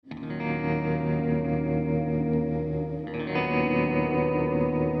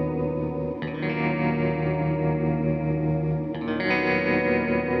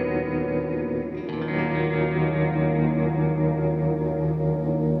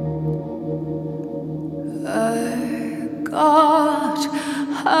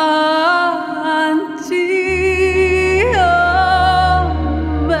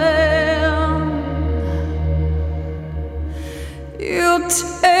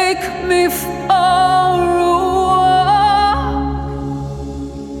take me for a walk.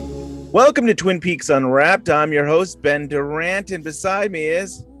 Welcome to Twin Peaks Unwrapped. I'm your host, Ben Durant, and beside me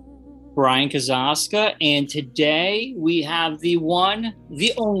is Brian Kazaska, and today we have the one,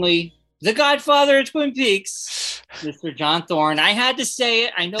 the only, the godfather of Twin Peaks, Mr. John Thorne. I had to say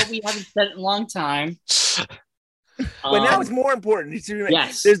it. I know we haven't said it in a long time. But now it's more important.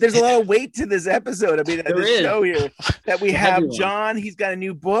 Yes. There's a lot of weight to this episode. I mean, this show here that we have everyone. John. He's got a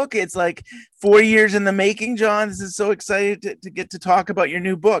new book. It's like 4 years in the making, John. This is so excited to get to talk about your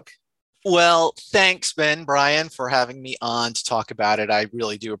new book. Well, thanks, Ben, Brian, for having me on to talk about it. I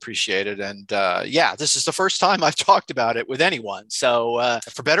really do appreciate it. And this is the first time I've talked about it with anyone. So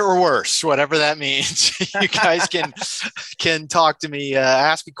for better or worse, whatever that means, you guys can talk to me,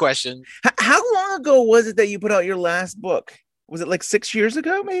 ask me questions. How long ago was it that you put out your last book? Was it like 6 years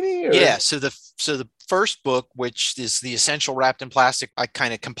ago, maybe? Or? Yeah. So the first book, which is The Essential Wrapped in Plastic, I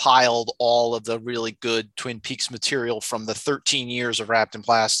kind of compiled all of the really good Twin Peaks material from the 13 years of Wrapped in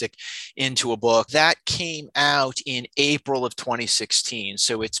Plastic into a book. That came out in April of 2016.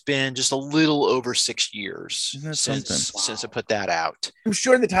 So it's been just a little over 6 years since I put that out. I'm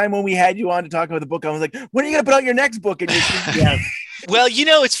sure the time when we had you on to talk about the book, I was like, when are you going to put out your next book? And Yes. Well,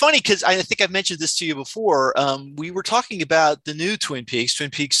 it's funny because I think I've mentioned this to you before. We were talking about the new Twin Peaks,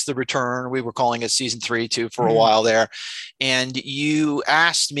 The Return. We were calling it season 3 too for a while there. And you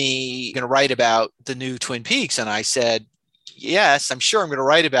asked me going to write about the new Twin Peaks. And I said, yes, I'm sure I'm going to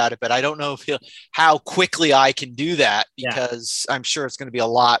write about it, but I don't know how quickly I can do that because I'm sure it's going to be a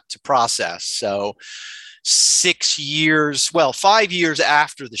lot to process. So 5 years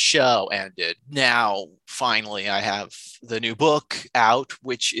after the show ended, now finally I have the new book out,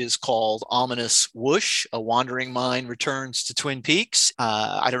 which is called Ominous Whoosh, A Wandering Mind Returns to Twin Peaks.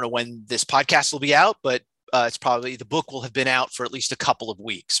 I don't know when this podcast will be out, but it's probably the book will have been out for at least a couple of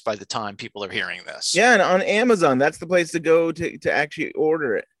weeks by the time people are hearing this. Yeah, and on Amazon, that's the place to go to actually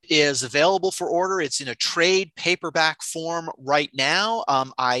order it. Is available for order. It's in a trade paperback form right now.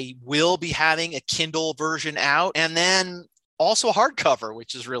 I will be having a Kindle version out, and then also a hardcover,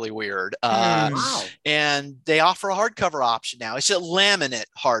 which is really weird. Wow. And they offer a hardcover option now. It's a laminate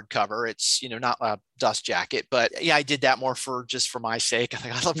hardcover. It's not a dust jacket, but yeah, I did that more for my sake. I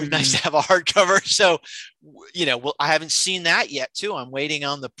think it'd be nice to have a hardcover. So, I haven't seen that yet too. I'm waiting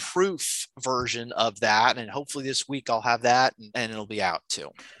on the proof version of that, and hopefully this week I'll have that, and it'll be out too.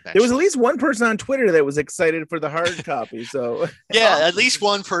 Eventually. There was at least one person on Twitter that was excited for the hard copy. So yeah, at least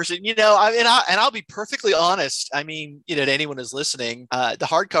one person. I'll be perfectly honest. I mean, to anyone who's listening, the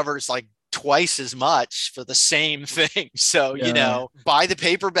hardcover is like twice as much for the same thing. So, buy the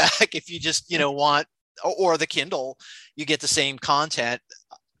paperback if you just, want, or the Kindle, you get the same content.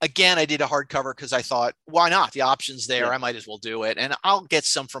 Again, I did a hardcover because I thought, why not? The option's there. I might as well do it. And I'll get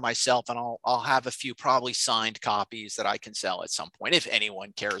some for myself, and I'll have a few probably signed copies that I can sell at some point if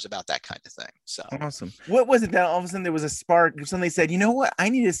anyone cares about that kind of thing. So awesome. What was it that all of a sudden there was a spark? Somebody said, you know what? I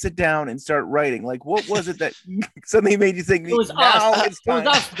need to sit down and start writing. Like, what was it that suddenly made you think? It was us. It was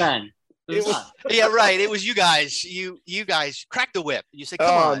us, Ben. Yeah, right. It was you guys. You guys cracked the whip. You said,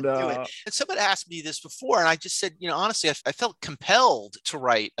 come on, do it. And someone asked me this before, and I just said, honestly, I felt compelled to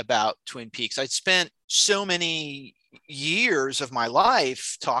write about Twin Peaks. I'd spent so many years of my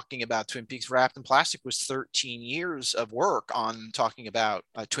life talking about Twin Peaks. Wrapped in Plastic was 13 years of work on talking about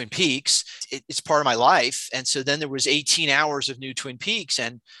Twin Peaks. It's part of my life. And so then there was 18 hours of new Twin Peaks,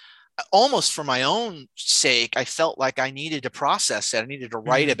 and almost for my own sake, I felt like I needed to process it. I needed to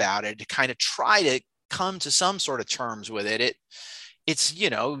write about it to kind of try to come to some sort of terms with it. It's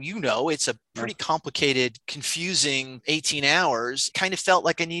it's a pretty complicated, confusing 18 hours. Kind of felt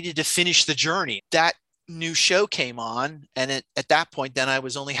like I needed to finish the journey. That new show came on, and at that point, then I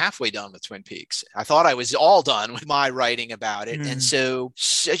was only halfway done with Twin Peaks. I thought I was all done with my writing about it. And so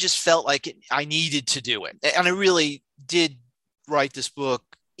I just felt like I needed to do it. And I really did write this book,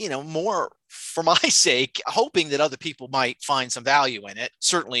 more for my sake, hoping that other people might find some value in it.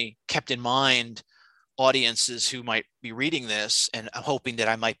 Certainly kept in mind audiences who might be reading this, and I'm hoping that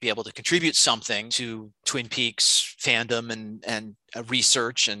I might be able to contribute something to Twin Peaks fandom and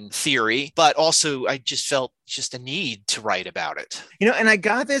research and theory, but also I just felt a need to write about it. And I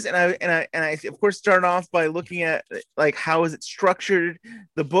got this, and I of course started off by looking at like how is it structured,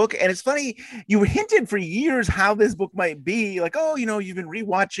 the book. And it's funny, you hinted for years how this book might be, like, you've been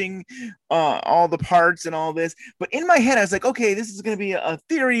rewatching all the parts and all this, but in my head I was like, okay, this is going to be a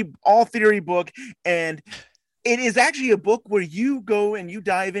all theory book, and it is actually a book where you go and you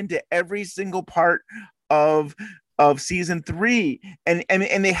dive into every single part of of season 3, and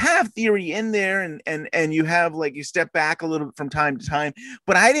they have theory in there, and you have like you step back a little bit from time to time,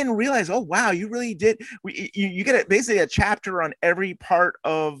 but I didn't realize, oh wow, you really did. You get basically a chapter on every part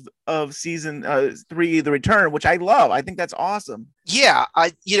of season 3, The Return, which I love. I think that's awesome. Yeah,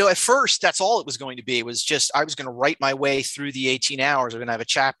 at first that's all it was going to be. It was just I was going to write my way through the 18 hours. I'm going to have a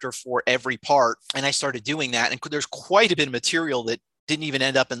chapter for every part, and I started doing that. And there's quite a bit of material that didn't even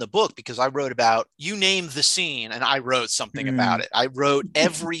end up in the book, because I wrote about, you name the scene and I wrote something about it. I wrote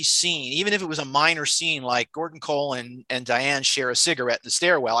every scene, even if it was a minor scene like Gordon Cole and Diane share a cigarette in the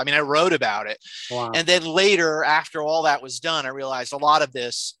stairwell. I mean, I wrote about it. Wow. And then later, after all that was done, I realized a lot of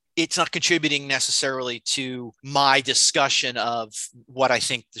this, it's not contributing necessarily to my discussion of what I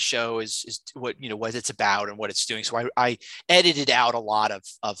think the show is what it's about and what it's doing. So I edited out a lot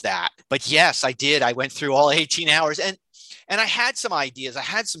of that. But yes, I did. I went through all 18 hours and I had some ideas, I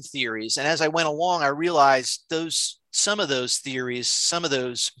had some theories. And as I went along, I realized some of those theories, some of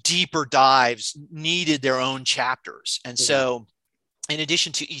those deeper dives needed their own chapters. And so in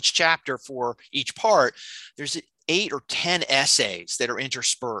addition to each chapter for each part, there's 8 or 10 essays that are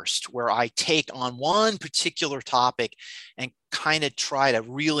interspersed where I take on one particular topic and kind of try to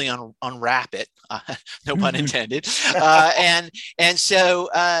really unwrap it, no pun intended. And so,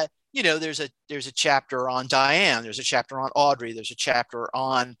 there's a chapter on Diane, there's a chapter on Audrey, there's a chapter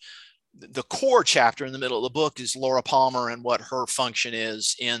on the core chapter in the middle of the book is Laura Palmer and what her function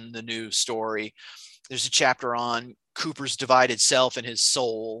is in the new story. There's a chapter on Cooper's divided self and his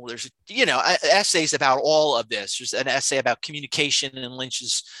soul. There's, essays about all of this. There's an essay about communication and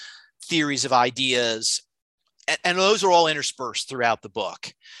Lynch's theories of ideas. And those are all interspersed throughout the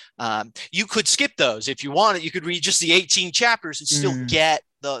book. You could skip those if you wanted. You could read just the 18 chapters and still get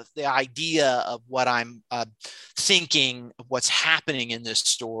the idea of what I'm thinking, of what's happening in this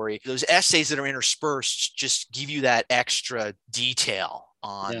story. Those essays that are interspersed just give you that extra detail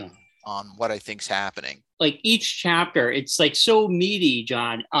on what I think's happening. Like each chapter, it's like so meaty,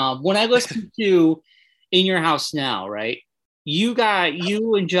 John. When I listen to In Your House Now, right? You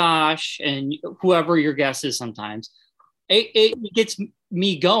and Josh and whoever your guest is sometimes, it gets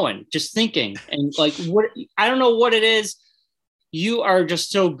me going, just thinking. And like, I don't know what it is. You are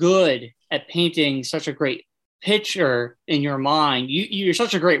just so good at painting such a great picture in your mind. You're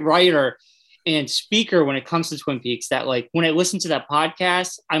such a great writer and speaker when it comes to Twin Peaks that like when I listen to that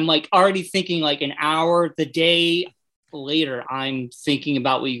podcast, I'm like already thinking like an hour, the day later, I'm thinking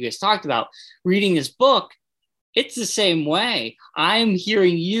about what you guys talked about. Reading this book, it's the same way. I'm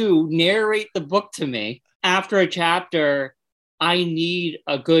hearing you narrate the book to me. After a chapter, I need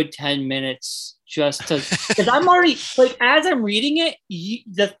a good 10 minutes just to, because I'm already, like, as I'm reading it,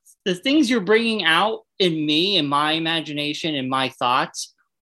 the things you're bringing out in me, in my imagination, in my thoughts,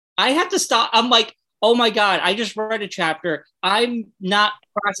 I have to stop. I'm like, oh my God, I just read a chapter. I'm not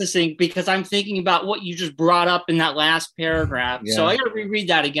processing because I'm thinking about what you just brought up in that last paragraph. Yeah. So I got to reread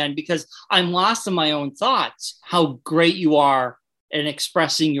that again because I'm lost in my own thoughts. How great you are in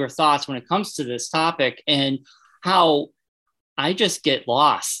expressing your thoughts when it comes to this topic, and how I just get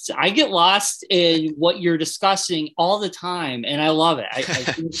lost. I get lost in what you're discussing all the time, and I love it. I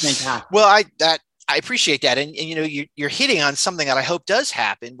think it's fantastic. Well, I appreciate that. And you know, you're hitting on something that I hope does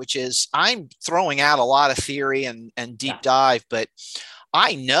happen, which is I'm throwing out a lot of theory and deep dive, but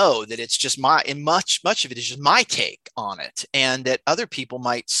I know that it's just much of it is just my take on it, and that other people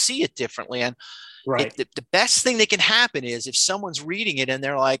might see it differently. And right. The best thing that can happen is if someone's reading it and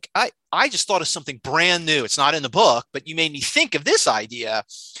they're like, I just thought of something brand new. It's not in the book, but you made me think of this idea.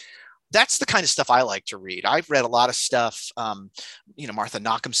 That's the kind of stuff I like to read. I've read a lot of stuff. Martha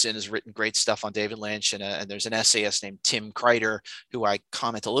Nachemson has written great stuff on David Lynch, and there's an essayist named Tim Kreider who I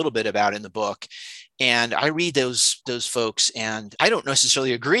comment a little bit about in the book. And I read those folks, and I don't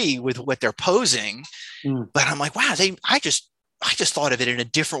necessarily agree with what they're posing, but I'm like, wow, I just thought of it in a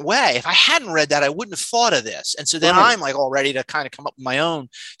different way. If I hadn't read that, I wouldn't have thought of this. And so then I'm like all ready to kind of come up with my own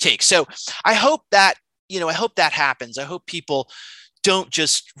take. So I hope that happens. I hope people don't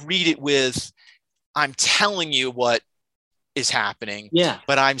just read it with, I'm telling you what is happening,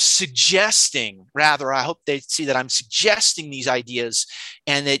 but I'm suggesting, rather, I hope they see that I'm suggesting these ideas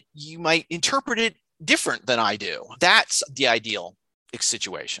and that you might interpret it different than I do. That's the ideal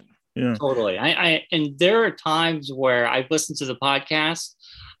situation. Yeah, totally. And there are times where I've listened to the podcast,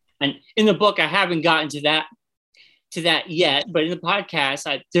 and in the book, I haven't gotten to that yet, but in the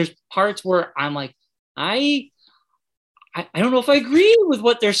podcast, there's parts where I'm like, I don't know if I agree with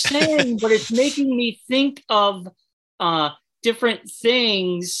what they're saying, but it's making me think of different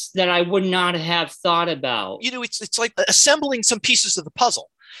things that I would not have thought about. It's like assembling some pieces of the puzzle.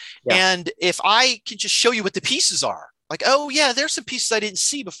 Yeah. And if I can just show you what the pieces are, like, oh yeah, there's some pieces I didn't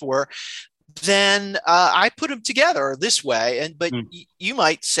see before, then I put them together this way. But you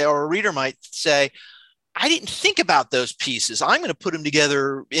might say, or a reader might say, I didn't think about those pieces. I'm going to put them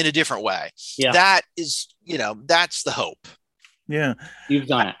together in a different way. Yeah. That is, that's the hope. Yeah. You've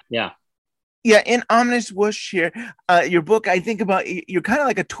done it. Yeah. Yeah, in Ominous Whoosh here, your book, I think about, you're kind of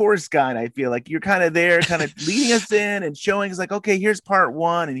like a tourist guide, I feel like. You're kind of there, kind of leading us in and showing us like, okay, here's part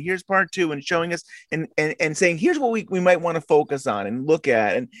 1 and here's part 2, and showing us and saying, here's what we might want to focus on and look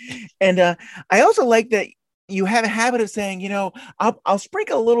at. And I also like that you have a habit of saying, I'll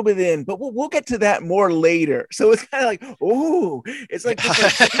sprinkle a little bit in, but we'll get to that more later. So it's kind of like, oh, it's like,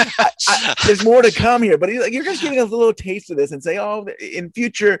 there's more to come here. But you're just giving us a little taste of this and say, oh, in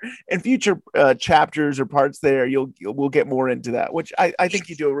future chapters or parts there, we'll get more into that, which I think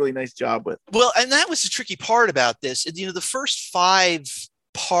you do a really nice job with. Well, and that was the tricky part about this. The first 5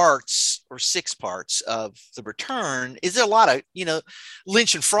 parts or 6 parts of The Return is there a lot of,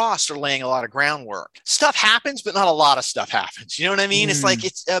 Lynch and Frost are laying a lot of groundwork. Stuff happens, but not a lot of stuff happens. You know what I mean? It's like,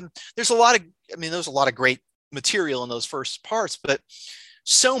 there's a lot of great material in those first parts, but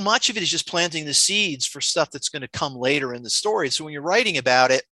so much of it is just planting the seeds for stuff that's going to come later in the story. So when you're writing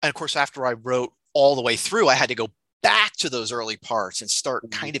about it, and of course, after I wrote all the way through, I had to go back to those early parts and start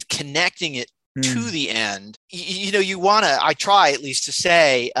kind of connecting it to the end. I try at least to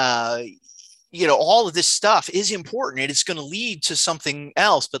say, all of this stuff is important and it's going to lead to something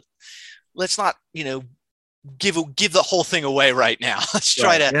else, but let's not, give the whole thing away right now. Let's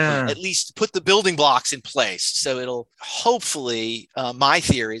try to at least put the building blocks in place. So it'll hopefully, my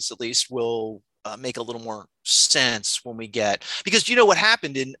theories at least will make a little more sense when we get, because what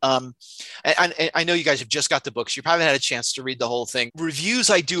happened in I know you guys have just got the books, you probably had a chance to read the whole thing.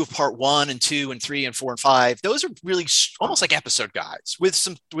 Reviews I do of part 1 and 2 and 3 and 4 and 5, those are really almost like episode guides with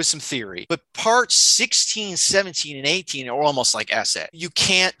some theory. But parts 16, 17 and 18 are almost like essay. You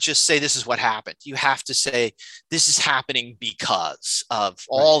can't just say this is what happened. You have to say this is happening because of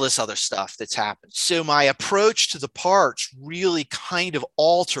all this other stuff that's happened. So my approach to the parts really kind of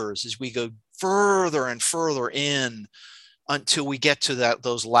alters as we go further and further in until we get to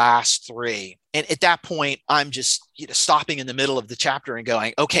those last 3. And at that point, I'm just stopping in the middle of the chapter and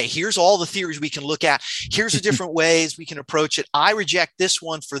going, okay, here's all the theories we can look at. Here's the different ways we can approach it. I reject this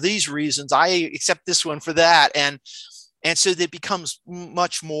one for these reasons. I accept this one for that. And so that becomes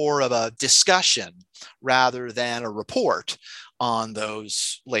much more of a discussion rather than a report on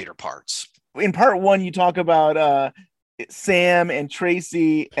those later parts. In part 1, you talk about Sam and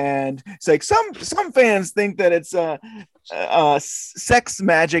Tracy, and it's like some fans think that it's sex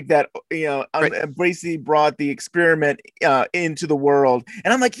magic that Tracy brought the experiment into the world,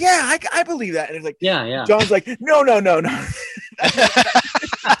 and I'm like, yeah, I believe that, and it's like, yeah. John's like, no.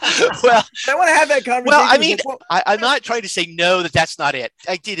 Well, I want to have that conversation. Well, I mean, I'm not trying to say no, that's not it.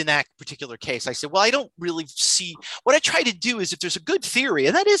 I did in that particular case. I said, well, I don't really see. What I try to do is, if there's a good theory,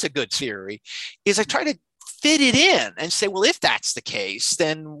 and that is a good theory, is I try to fit it in and say, well, if that's the case,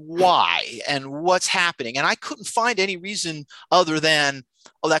 then why and what's happening? And I couldn't find any reason other than,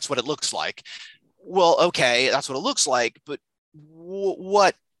 oh, that's what it looks like. Well, okay, that's what it looks like, but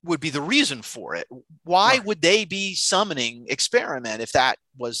what would be the reason for it? Why would they be summoning experiment if that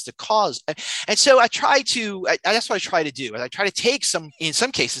was the cause? And so I try to, that's what I try to do. I try to take in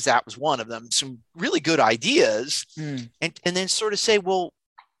some cases, that was one of them, some really good ideas and then sort of say, well,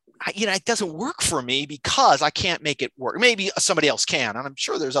 it doesn't work for me because I can't make it work. Maybe somebody else can, and I'm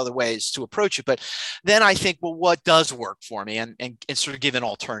sure there's other ways to approach it. But then I think, well, what does work for me, and sort of give an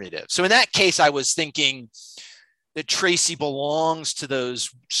alternative. So in that case, I was thinking that Tracy belongs to those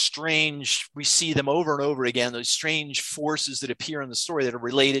strange, we see them over and over again, those strange forces that appear in the story that are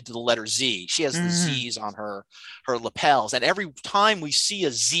related to the letter Z. She has the Z's on her lapels, and every time we see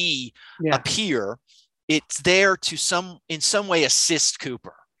a Z appear, it's there to in some way assist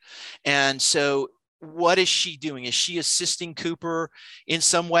Cooper. And so what is she doing? Is she assisting Cooper in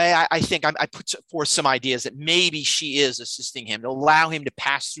some way? I think I put forth some ideas that maybe she is assisting him to allow him to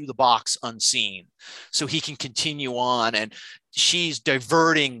pass through the box unseen so he can continue on. And she's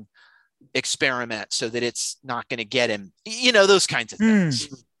diverting experiment so that it's not going to get him, those kinds of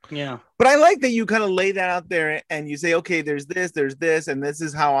things. Yeah. But I like that you kind of lay that out there and you say, okay, there's this, and this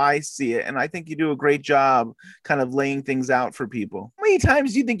is how I see it. And I think you do a great job kind of laying things out for people. How many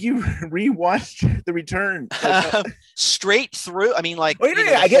times do you think you rewatched The Return? Straight through? I mean, like,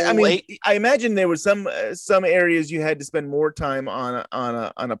 I imagine there was some areas you had to spend more time on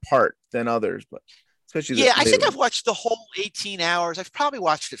a part than others, but Especially I think I've watched the whole 18 hours. I've probably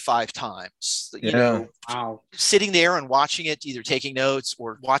watched it 5 times. You know, wow. Sitting there and watching it, either taking notes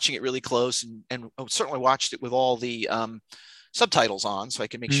or watching it really close, and certainly watched it with all the subtitles on, so I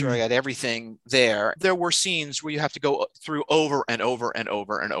can make sure I got everything there. There were scenes where you have to go through over and over and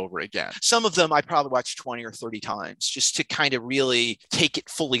over and over again. Some of them I probably watched 20 or 30 times just to kind of really take it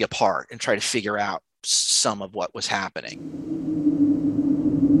fully apart and try to figure out some of what was happening.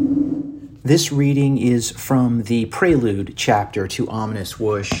 This reading is from the prelude chapter to Ominous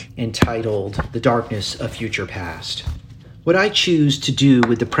Whoosh, entitled The Darkness of Future Past. What I choose to do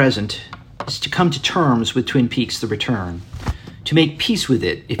with the present is to come to terms with Twin Peaks: The Return, to make peace with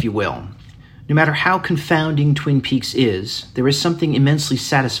it, if you will. No matter how confounding Twin Peaks is, there is something immensely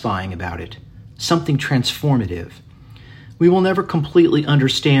satisfying about it, something transformative. We will never completely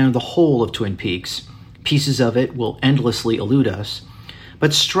understand the whole of Twin Peaks. Pieces of it will endlessly elude us,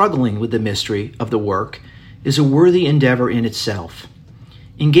 but struggling with the mystery of the work is a worthy endeavor in itself.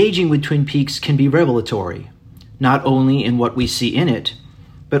 Engaging with Twin Peaks can be revelatory, not only in what we see in it,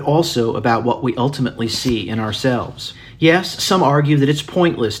 but also about what we ultimately see in ourselves. Yes, some argue that it's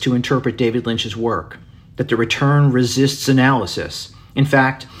pointless to interpret David Lynch's work, that The Return resists analysis. In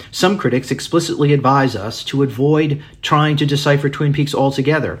fact, some critics explicitly advise us to avoid trying to decipher Twin Peaks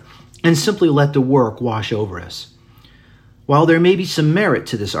altogether and simply let the work wash over us. While there may be some merit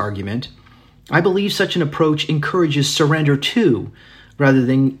to this argument, I believe such an approach encourages surrender to, rather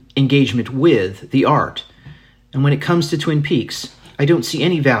than engagement with, the art. And when it comes to Twin Peaks, I don't see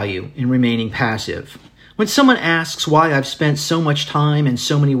any value in remaining passive. When someone asks why I've spent so much time and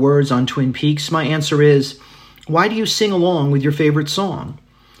so many words on Twin Peaks, my answer is, why do you sing along with your favorite song?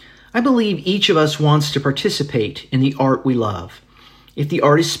 I believe each of us wants to participate in the art we love. If the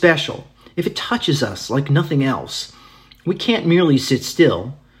art is special, if it touches us like nothing else, we can't merely sit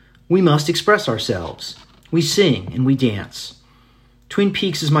still. We must express ourselves. We sing and we dance. Twin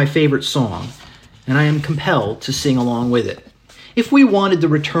Peaks is my favorite song, and I am compelled to sing along with it. If we wanted The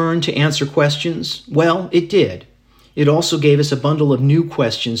Return to answer questions, well, it did. It also gave us a bundle of new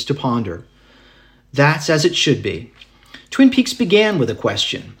questions to ponder. That's as it should be. Twin Peaks began with a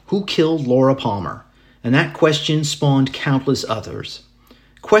question: who killed Laura Palmer? And that question spawned countless others.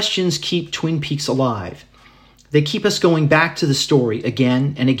 Questions keep Twin Peaks alive. They keep us going back to the story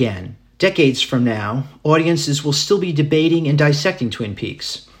again and again. Decades from now, audiences will still be debating and dissecting Twin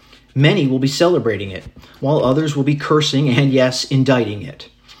Peaks. Many will be celebrating it, while others will be cursing and, yes, indicting it.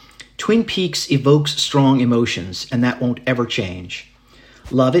 Twin Peaks evokes strong emotions, and that won't ever change.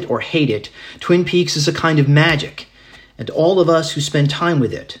 Love it or hate it, Twin Peaks is a kind of magic, and all of us who spend time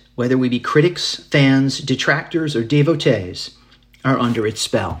with it, whether we be critics, fans, detractors, or devotees, are under its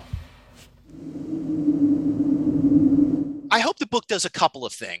spell. I hope the book does a couple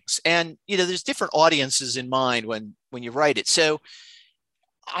of things. And, there's different audiences in mind when you write it. So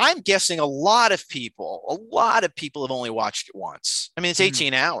I'm guessing a lot of people have only watched it once. I mean, it's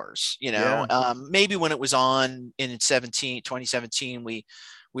 18 hours, maybe when it was on in 2017, we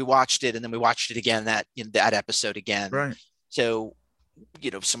watched it, and then we watched it again, that episode again. Right. So,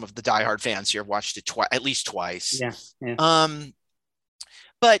 some of the diehard fans here have watched it at least twice. Yeah.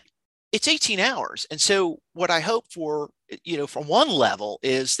 But it's 18 hours. And so what I hope for, from one level,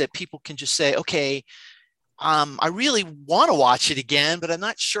 is that people can just say, okay, I really want to watch it again, but I'm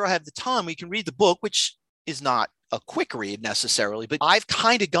not sure I have the time. We can read the book, which is not a quick read necessarily, but I've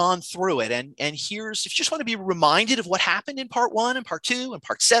kind of gone through it. And if you just want to be reminded of what happened in part 1 and part 2 and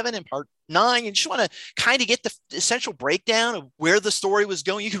part 7 and part 9, and just want to kind of get the essential breakdown of where the story was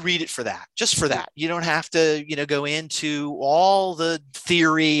going, you can read it for that, just for that. You don't have to, go into all the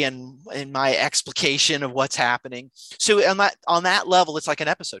theory and my explication of what's happening. So on that level, it's like an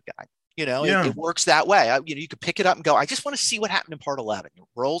episode guide. It works that way. You could pick it up and go, I just want to see what happened in part 11. You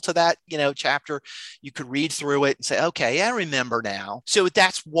roll to that, chapter. You could read through it and say, okay, I remember now. So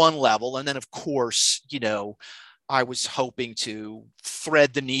that's one level. And then, of course, I was hoping to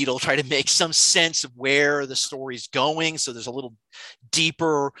thread the needle, try to make some sense of where the story's going. So there's a little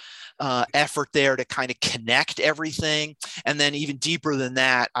deeper effort there to kind of connect everything. And then even deeper than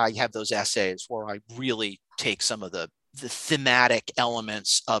that, I have those essays where I really take some of the thematic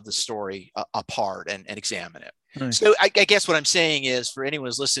elements of the story apart and examine it. Nice. So I guess what I'm saying is, for anyone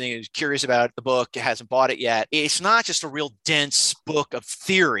who's listening who's curious about the book, hasn't bought it yet, it's not just a real dense book of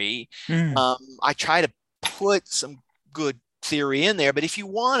theory. I try to put some good theory in there, but if you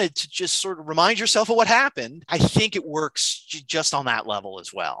wanted to just sort of remind yourself of what happened, I think it works just on that level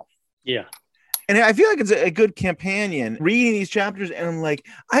as well. Yeah. And I feel like it's a good companion reading these chapters. And I'm like,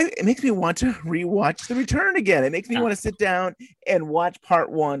 it makes me want to rewatch The Return again. It makes me want to sit down and watch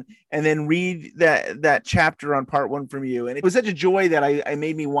part 1 and then read that chapter on part 1 from you. And it was such a joy that I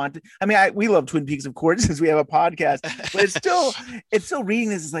made me want to. I mean, we love Twin Peaks, of course, since we have a podcast, but it's still reading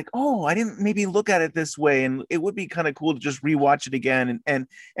this is like, oh, I didn't maybe look at it this way. And it would be kind of cool to just rewatch it again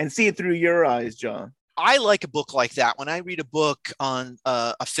and see it through your eyes, John. I like a book like that. When I read a book on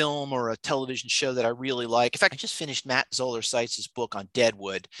a film or a television show that I really like. In fact, I just finished Matt Zoller Seitz's book on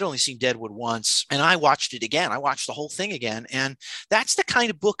Deadwood. I'd only seen Deadwood once, and I watched it again. I watched the whole thing again. And that's the kind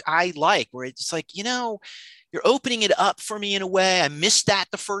of book I like, where it's like, you're opening it up for me in a way. I missed that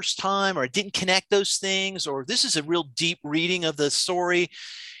the first time, or I didn't connect those things, or this is a real deep reading of the story.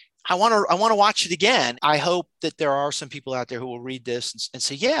 I want to watch it again. I hope that there are some people out there who will read this and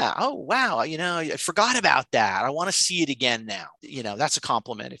say, yeah, oh, wow, I forgot about that. I want to see it again now. That's a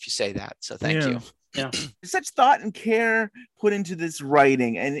compliment if you say that. So thank you. Yeah. Such thought and care put into this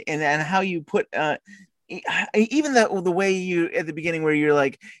writing and how you put even the way you at the beginning where you're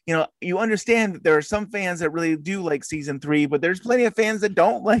like, you understand that there are some fans that really do like season 3, but there's plenty of fans that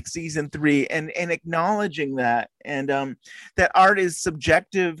don't like season 3 and acknowledging that and that art is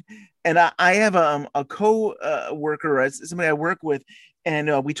subjective. And I have a co-worker, somebody I work with,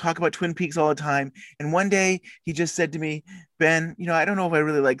 and we talk about Twin Peaks all the time. And one day he just said to me, Ben, I don't know if I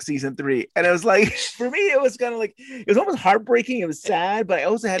really like season 3. And I was like, for me, it was kind of like, it was almost heartbreaking. It was sad, but I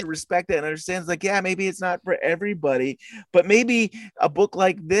also had to respect it and understand. It's like, yeah, maybe it's not for everybody, but maybe a book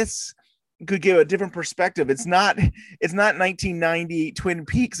like this could give a different perspective. It's not 1990 Twin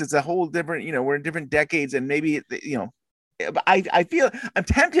Peaks. It's a whole different, we're in different decades, and maybe, I feel I'm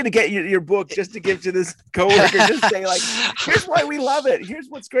tempted to get your book just to give to this coworker, just say like, here's why we love it. Here's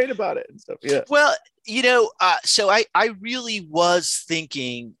what's great about it and stuff. Yeah. Well, so I really was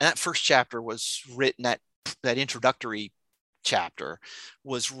thinking that first chapter was written, that introductory chapter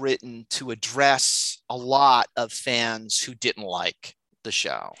was written to address a lot of fans who didn't like the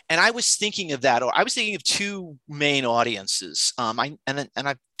show. And I was thinking of that, or I was thinking of two main audiences.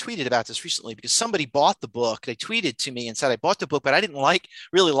 I've tweeted about this recently because somebody bought the book. They tweeted to me and said, I bought the book, but I didn't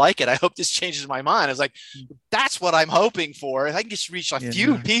really like it. I hope this changes my mind. I was like, that's what I'm hoping for. If I can just reach a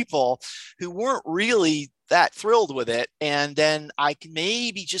few people who weren't really that thrilled with it, and then I can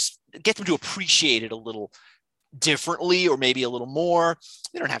maybe just get them to appreciate it a little differently, or maybe a little more.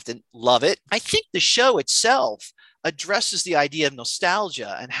 They don't have to love it. I think the show itself addresses the idea of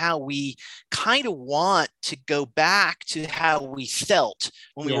nostalgia and how we kind of want to go back to how we felt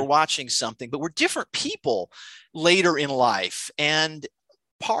when we were watching something, but we're different people later in life. And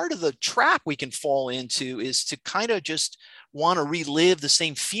part of the trap we can fall into is to kind of just want to relive the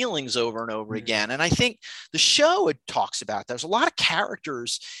same feelings over and over again. And I think the show, it talks about, there's a lot of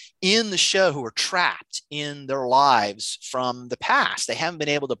characters in the show who are trapped in their lives from the past. They haven't been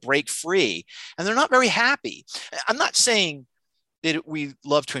able to break free, and they're not very happy. I'm not saying that we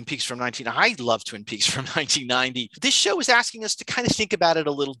love Twin Peaks from I love Twin Peaks from 1990. This show is asking us to kind of think about it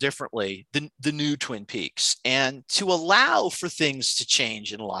a little differently, the new Twin Peaks, and to allow for things to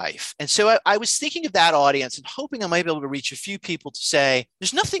change in life. And so I was thinking of that audience and hoping I might be able to reach a few people to say,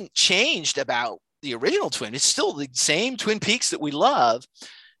 there's nothing changed about the original Twin. It's still the same Twin Peaks that we love.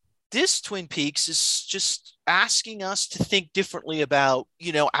 This Twin Peaks is just asking us to think differently about,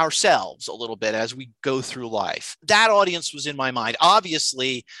 ourselves a little bit as we go through life. That audience was in my mind.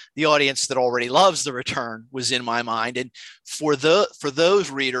 Obviously, the audience that already loves The Return was in my mind. And for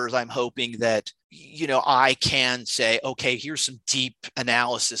those readers, I'm hoping that, I can say, okay, here's some deep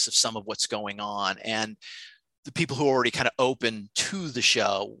analysis of some of what's going on. And the people who are already kind of open to the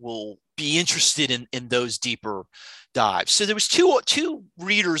show will be interested in those deeper dives. So there was two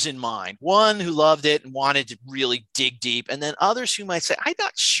readers in mind, one who loved it and wanted to really dig deep, and then others who might say, I'm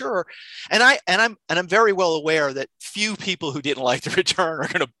not sure. And I'm very well aware that few people who didn't like The Return are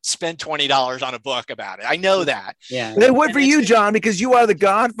going to spend $20 on a book about it. I know that. Yeah. They would for you, John, because you are the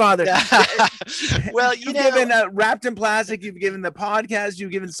godfather. Well, you've given Wrapped in Plastic, you've given the podcast,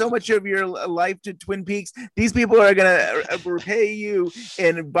 you've given so much of your life to Twin Peaks. These people are going to repay you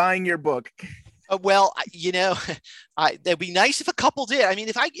in buying your book. Well, that'd be nice if a couple did. I mean,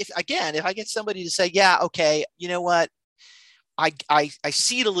 if I get somebody to say, yeah, okay, you know what, I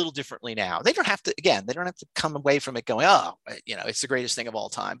see it a little differently now. They don't have to come away from it going, oh, it's the greatest thing of all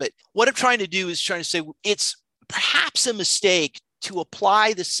time. But what I'm trying to do is trying to say it's perhaps a mistake to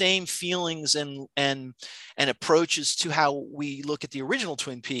apply the same feelings and approaches to how we look at the original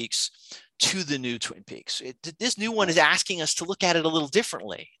Twin Peaks to the new Twin Peaks. This new one is asking us to look at it a little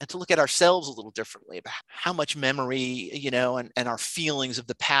differently and to look at ourselves a little differently about how much memory, and our feelings of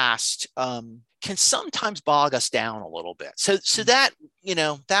the past can sometimes bog us down a little bit. So that,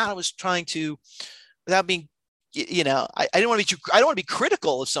 that I was trying to, without being, I don't want to be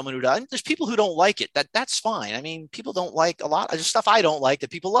critical of someone who does. There's people who don't like it. That's fine. I mean, people don't like a lot of stuff I don't like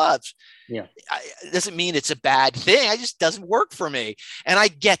that people love. Yeah. It doesn't mean it's a bad thing. It just doesn't work for me. And I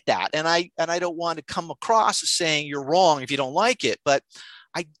get that. And I don't want to come across as saying you're wrong if you don't like it, but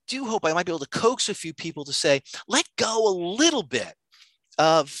I do hope I might be able to coax a few people to say, let go a little bit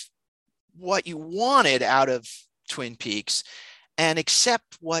of what you wanted out of Twin Peaks and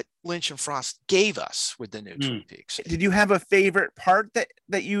accept what Lynch and Frost gave us with the new Twin Peaks. Did you have a favorite part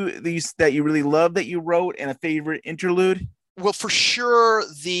that you really loved that you wrote, and a favorite interlude? Well, for sure,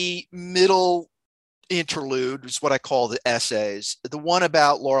 the middle interlude is what I call the essays. The one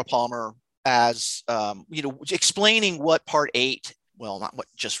about Laura Palmer as, explaining what part 8. Well, not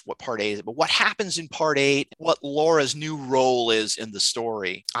what part 8 is, but what happens in part 8, what Laura's new role is in the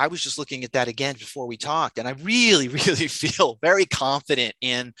story. I was just looking at that again before we talked, and I really, really feel very confident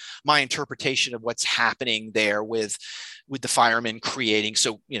in my interpretation of what's happening there with the firemen creating,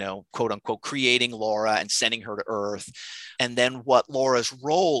 quote unquote, creating Laura and sending her to Earth. And then what Laura's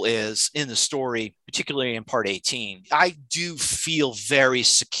role is in the story, particularly in part 18. I do feel very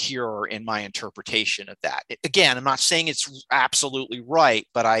secure in my interpretation of that. Again, I'm not saying it's absolutely right,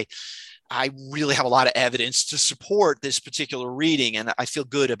 but I really have a lot of evidence to support this particular reading, and I feel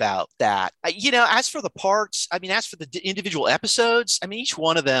good about that. As for the parts, as for the individual episodes, each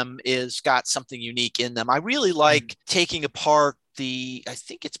one of them is got something unique in them. I really like taking apart I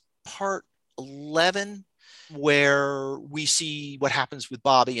think it's part 11, where we see what happens with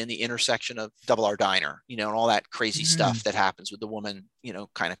Bobby in the intersection of Double R Diner, and all that crazy stuff that happens with the woman,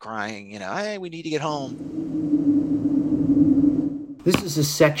 kind of crying, hey, we need to get home. This is a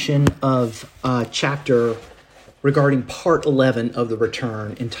section of chapter regarding part 11 of The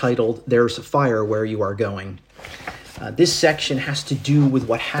Return, entitled There's a Fire Where You Are Going. This section has to do with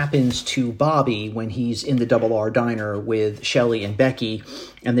what happens to Bobby when he's in the Double R Diner with Shelley and Becky,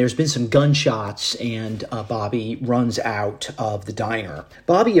 and there's been some gunshots, and Bobby runs out of the diner.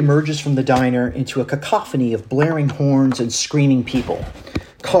 Bobby emerges from the diner into a cacophony of blaring horns and screaming people.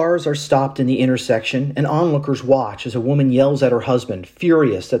 Cars are stopped in the intersection, and onlookers watch as a woman yells at her husband,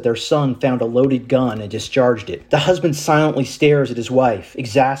 furious that their son found a loaded gun and discharged it. The husband silently stares at his wife,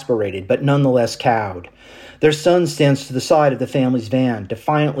 exasperated but nonetheless cowed. Their son stands to the side of the family's van,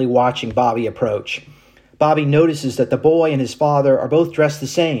 defiantly watching Bobby approach. Bobby notices that the boy and his father are both dressed the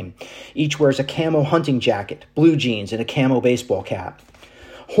same. Each wears a camo hunting jacket, blue jeans, and a camo baseball cap.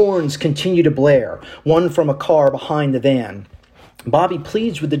 Horns continue to blare, one from a car behind the van. Bobby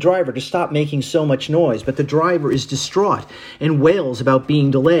pleads with the driver to stop making so much noise, but the driver is distraught and wails about being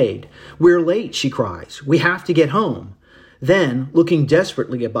delayed. "We're late," she cries. "We have to get home." Then, looking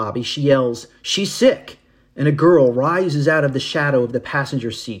desperately at Bobby, she yells, "She's sick," and a girl rises out of the shadow of the passenger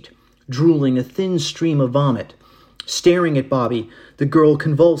seat, drooling a thin stream of vomit. Staring at Bobby, the girl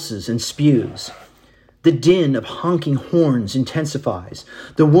convulses and spews. The din of honking horns intensifies.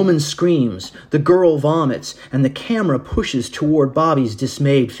 The woman screams, the girl vomits, and the camera pushes toward Bobby's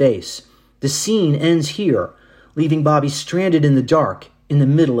dismayed face. The scene ends here, leaving Bobby stranded in the dark, in the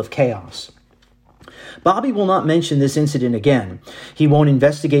middle of chaos. Bobby will not mention this incident again. He won't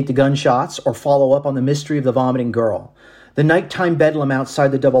investigate the gunshots or follow up on the mystery of the vomiting girl. The nighttime bedlam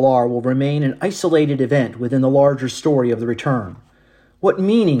outside the Double R will remain an isolated event within the larger story of the return. What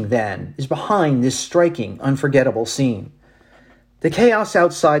meaning, then, is behind this striking, unforgettable scene? The chaos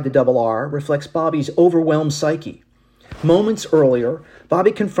outside the Double R reflects Bobby's overwhelmed psyche. Moments earlier,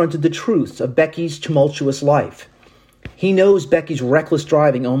 Bobby confronted the truths of Becky's tumultuous life. He knows Becky's reckless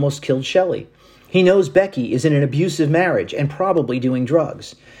driving almost killed Shelley. He knows Becky is in an abusive marriage and probably doing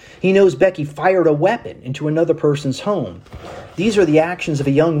drugs. He knows Becky fired a weapon into another person's home. These are the actions of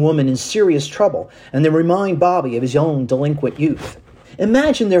a young woman in serious trouble, and they remind Bobby of his own delinquent youth.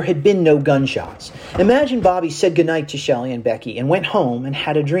 Imagine there had been no gunshots. Imagine Bobby said goodnight to Shelley and Becky and went home and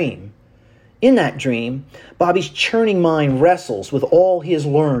had a dream. In that dream, Bobby's churning mind wrestles with all he has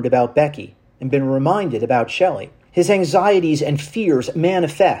learned about Becky and been reminded about Shelley. His anxieties and fears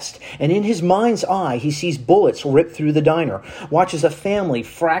manifest, and in his mind's eye he sees bullets rip through the diner, watches a family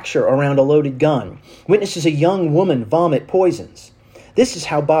fracture around a loaded gun, witnesses a young woman vomit poisons. This is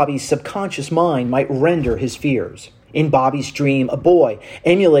how Bobby's subconscious mind might render his fears. In Bobby's dream, a boy,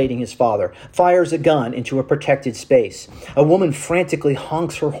 emulating his father, fires a gun into a protected space. A woman frantically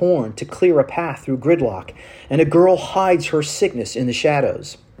honks her horn to clear a path through gridlock, and a girl hides her sickness in the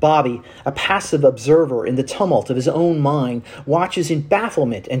shadows. Bobby, a passive observer in the tumult of his own mind, watches in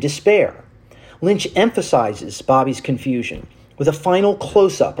bafflement and despair. Lynch emphasizes Bobby's confusion with a final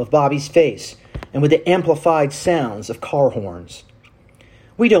close-up of Bobby's face, and with the amplified sounds of car horns.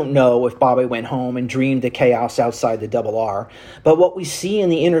 We don't know if Bobby went home and dreamed the chaos outside the Double R, but what we see in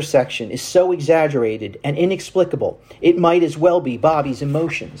the intersection is so exaggerated and inexplicable, it might as well be Bobby's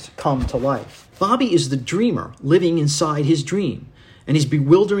emotions come to life. Bobby is the dreamer living inside his dream, and his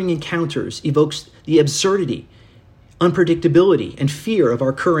bewildering encounters evokes the absurdity, unpredictability, and fear of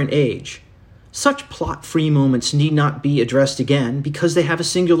our current age. Such plot-free moments need not be addressed again because they have a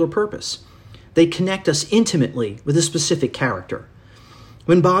singular purpose. They connect us intimately with a specific character.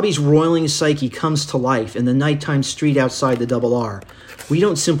 When Bobby's roiling psyche comes to life in the nighttime street outside the Double R, we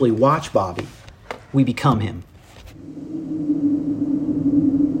don't simply watch Bobby, we become him.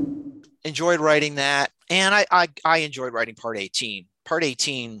 Enjoyed writing that, and I enjoyed writing part 18. Part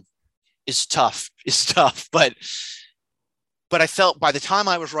 18 is tough, but I felt by the time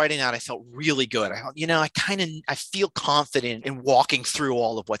I was writing that, I felt really good. I feel confident in walking through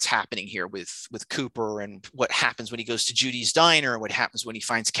all of what's happening here with Cooper, and what happens when he goes to Judy's diner, what happens when he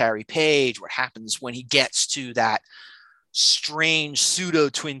finds Carrie Page, what happens when he gets to that strange pseudo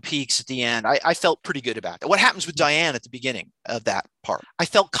Twin Peaks at the end. I felt pretty good about that. What happens with Diane at the beginning of that part? I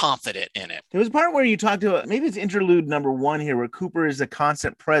felt confident in it. There was a part where you talked about, maybe it's interlude number 1 here, where Cooper is a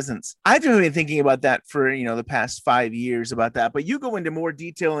constant presence. I've been thinking about that for, the past 5 years about that, but you go into more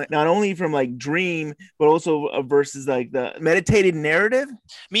detail, not only from like dream, but also versus like the mediated narrative.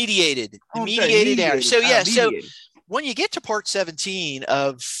 Mediated narrative. So yeah, mediated. So when you get to part 17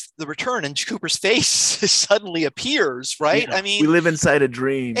 of The Return and Cooper's face suddenly appears, right? Yeah, we live inside a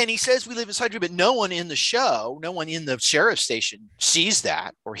dream. And he says we live inside a dream, but no one in the show, no one in the sheriff's station sees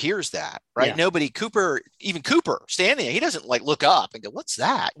that or hears that, right? Yeah. Nobody, even Cooper standing there, he doesn't like look up and go, what's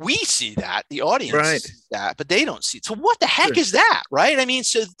that? We see that, the audience sees that, but they don't see it. So what the heck is that, right? I mean,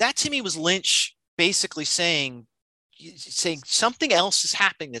 so that to me was Lynch basically saying something else is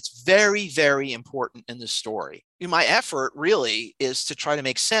happening that's very, very important in this story. My effort really is to try to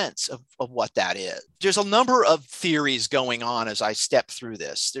make sense of what that is. There's a number of theories going on as I step through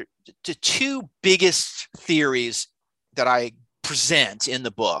this. The two biggest theories that I present in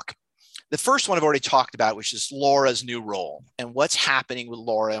the book. The first one I've already talked about, which is Laura's new role and what's happening with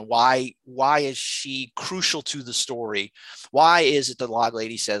Laura, and why is she crucial to the story? Why is it the Log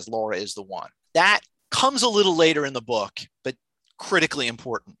Lady says Laura is the one? That comes a little later in the book, but critically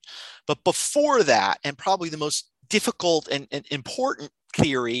important. But before that, and probably the most difficult and important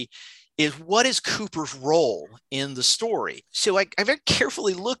theory, is what is Cooper's role in the story? So I very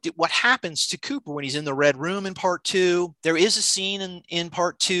carefully looked at what happens to Cooper when he's in the Red Room in part 2. There is a scene in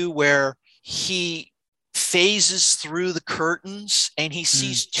part 2 where he phases through the curtains and he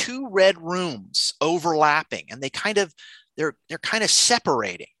sees 2 red rooms overlapping, and they're kind of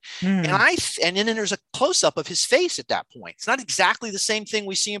separating. And then there's a close-up of his face at that point. It's not exactly the same thing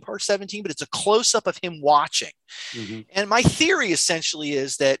we see in part 17, but it's a close-up of him watching. And my theory essentially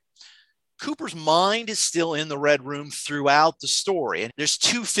is that Cooper's mind is still in the Red Room throughout the story. And there's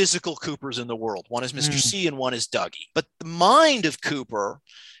 2 physical Coopers in the world. One is Mr. C and one is Dougie. But the mind of Cooper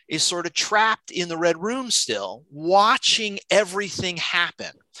is sort of trapped in the Red Room still, watching everything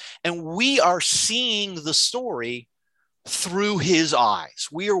happen. And we are seeing the story through his eyes.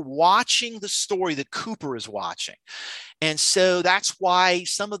 We are watching the story that Cooper is watching. And so that's why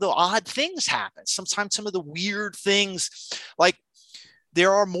some of the odd things happen. Sometimes some of the weird things, like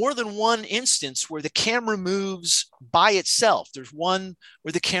there are more than one instance where the camera moves by itself. There's one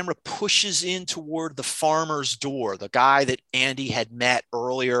where the camera pushes in toward the farmer's door, the guy that Andy had met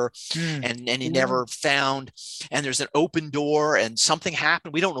earlier and he never found. And there's an open door and something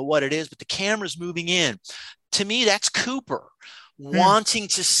happened. We don't know what it is, but the camera's moving in. To me, that's Cooper wanting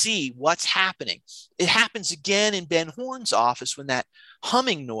to see what's happening. It happens again in Ben Horne's office when that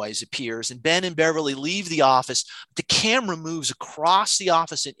humming noise appears and Ben and Beverly leave the office. The camera moves across the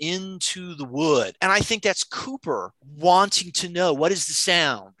office and into the wood. And I think that's Cooper wanting to know, what is the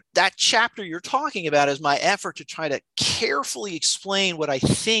sound? That chapter you're talking about is my effort to try to carefully explain what I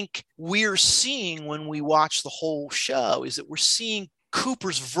think we're seeing when we watch the whole show, is that we're seeing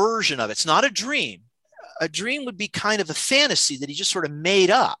Cooper's version of it. It's not a dream. A dream would be kind of a fantasy that he just sort of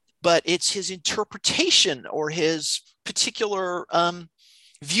made up, but it's his interpretation or his particular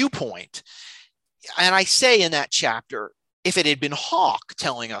viewpoint. And I say in that chapter, if it had been Hawk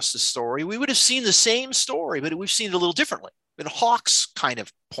telling us the story, we would have seen the same story, but we've seen it a little differently. In Hawk's kind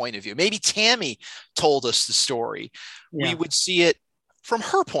of point of view, maybe Tammy told us the story. Yeah. We would see it from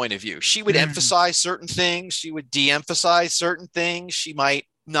her point of view. She would emphasize certain things. She would de-emphasize certain things. She might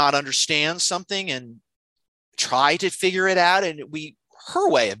not understand something and try to figure it out, and her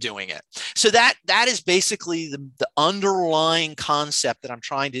way of doing it. So that is basically the underlying concept that I'm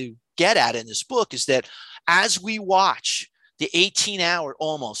trying to get at in this book is that as we watch the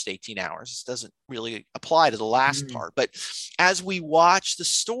almost 18 hours, this doesn't really apply to the last part, but as we watch the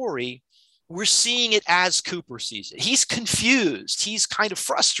story, we're seeing it as Cooper sees it. He's confused. He's kind of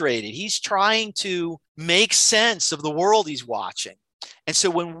frustrated. He's trying to make sense of the world he's watching. And so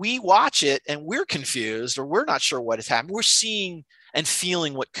when we watch it and we're confused or we're not sure what has happened, we're seeing and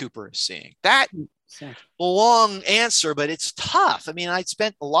feeling what Cooper is seeing. That a long answer, but it's tough. I mean, I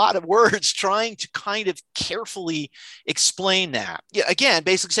spent a lot of words trying to kind of carefully explain that. Yeah, again,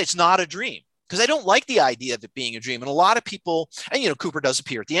 basically say it's not a dream, because I don't like the idea of it being a dream. And a lot of people, and Cooper does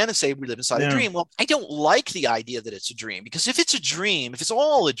appear at the end and say we live inside a dream. Well, I don't like the idea that it's a dream, because if it's a dream, if it's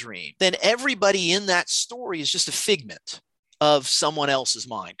all a dream, then everybody in that story is just a figment of someone else's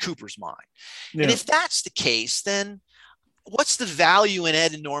mind, Cooper's mind. Yeah. And if that's the case, then what's the value in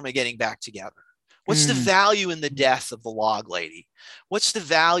Ed and Norma getting back together? What's the value in the death of the log lady? What's the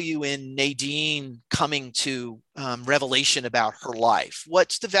value in Nadine coming to revelation about her life?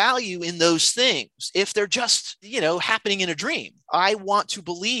 What's the value in those things if they're just, happening in a dream? I want to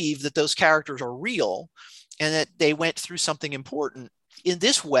believe that those characters are real and that they went through something important. In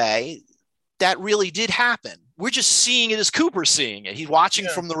this way, that really did happen. We're just seeing it as Cooper seeing it. He's watching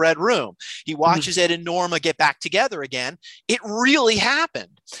from the Red Room. He watches Ed and Norma get back together again. It really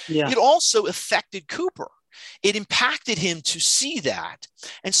happened. Yeah. It also affected Cooper. It impacted him to see that.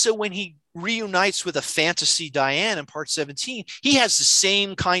 And so when he reunites with a fantasy Diane in part 17, he has the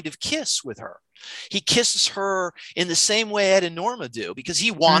same kind of kiss with her. He kisses her in the same way Ed and Norma do, because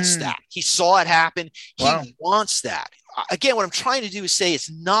he wants that. He saw it happen. He wants that. Again, what I'm trying to do is say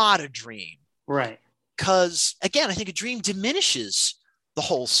it's not a dream. Right. Because, again, I think a dream diminishes the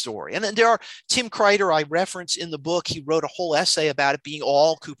whole story. And then there are Tim Kreider, I reference in the book. He wrote a whole essay about it being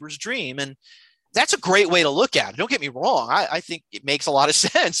all Cooper's dream. And that's a great way to look at it. Don't get me wrong. I think it makes a lot of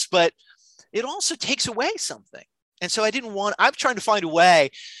sense, but it also takes away something. And so I'm trying to find a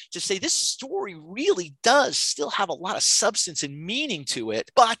way to say this story really does still have a lot of substance and meaning to it,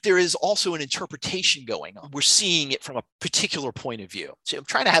 but there is also an interpretation going on. We're seeing it from a particular point of view. So I'm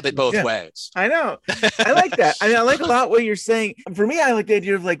trying to have it both ways. I know. I like that. I mean, I like a lot what you're saying. For me, I like the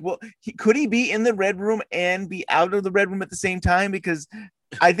idea of could he be in the Red Room and be out of the Red Room at the same time? Because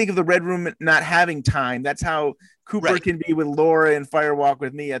I think of the Red Room not having time. That's how Cooper can be with Laura and Firewalk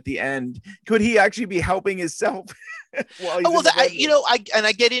with Me at the end. Could he actually be helping himself?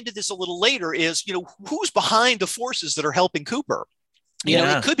 I get into this a little later is, who's behind the forces that are helping Cooper?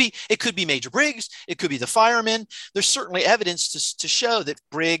 It could be Major Briggs. It could be the firemen. There's certainly evidence to show that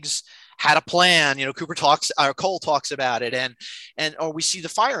Briggs had a plan. Cole talks about it, or we see the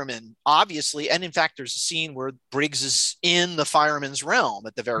firemen, obviously. And in fact, there's a scene where Briggs is in the fireman's realm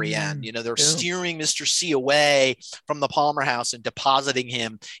at the very end. They're steering Mr. C away from the Palmer house and depositing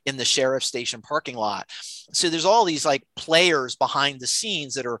him in the sheriff's station parking lot. So there's all these players behind the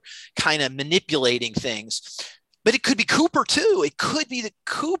scenes that are kind of manipulating things. But it could be Cooper too. It could be that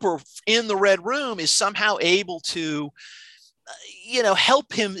Cooper in the Red Room is somehow able to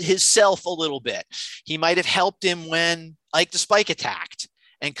help himself a little bit. He might have helped him when Ike the Spike attacked,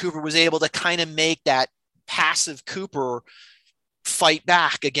 and Cooper was able to kind of make that passive Cooper fight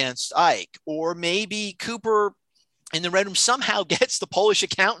back against Ike. Or maybe Cooper in the Red Room somehow gets the Polish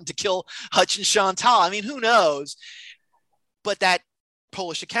accountant to kill Hutch and Chantal. I mean, who knows? But that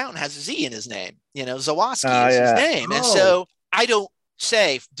Polish accountant has a Z in his name. Zawaski is his name. And so I don't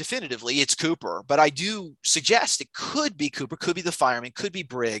say definitively it's Cooper, but I do suggest it could be Cooper, could be the fireman, could be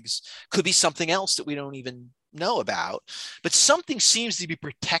Briggs, could be something else that we don't even know about. But something seems to be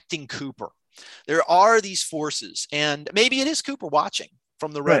protecting Cooper. There are these forces, and maybe it is Cooper watching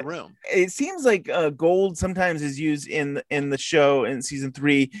from the Red Room. It seems like gold sometimes is used in the show in season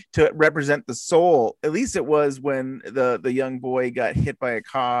 3 to represent the soul. At least it was when the young boy got hit by a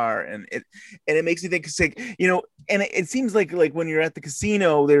car, and it makes me think, and it seems like when you're at the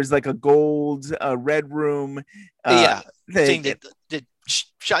casino, there's a gold Red Room thing that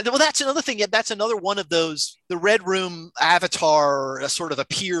well, that's another thing. That's another one of those. The Red Room avatar sort of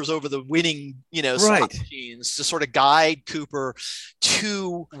appears over the winning, slot machines to sort of guide Cooper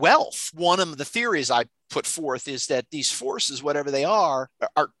to wealth. One of the theories I put forth is that these forces, whatever they are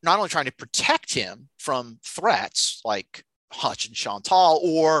not only trying to protect him from threats like Hutch and Chantal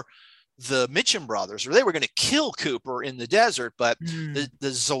or the Mitchum brothers, or they were going to kill Cooper in the desert, but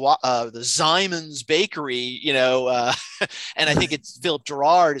the Zyman's bakery, and I think it's Philip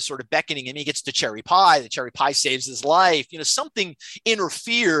Gerard is sort of beckoning him. He gets the cherry pie. The cherry pie saves his life. Something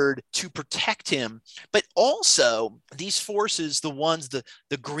interfered to protect him. But also these forces, the ones, the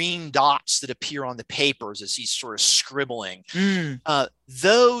green dots that appear on the papers as he's sort of scribbling,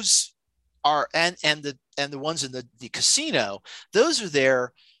 those are and the ones in the casino, those are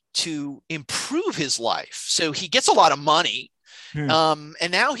there to improve his life. So he gets a lot of money, and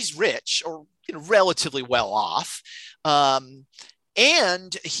now he's rich, or relatively well off,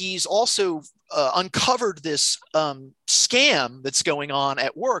 and he's also uncovered this scam that's going on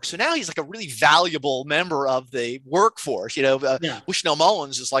at work. So now he's like a really valuable member of the workforce. Bushnell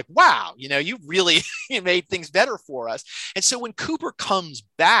Mullins is like, wow, you really made things better for us. And so when Cooper comes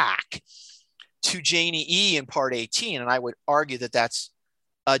back to Janie E in part 18, and I would argue that that's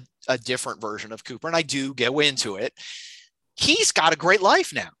a different version of Cooper, and I do go into it, he's got a great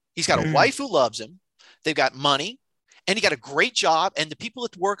life now. He's got a wife who loves him. They've got money. And he got a great job, and the people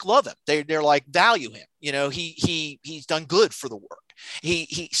at work love him. They're like, value him. He's done good for the work.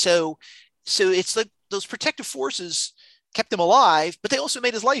 So it's like those protective forces kept him alive, but they also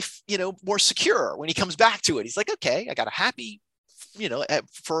made his life, more secure. When he comes back to it, he's like, okay, I got a happy,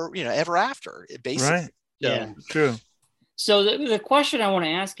 ever after, basically. Right. Yeah, true. So the question I want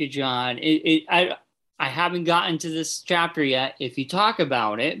to ask you, John, I haven't gotten to this chapter yet, if you talk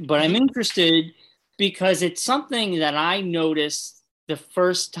about it, but I'm interested because it's something that I noticed the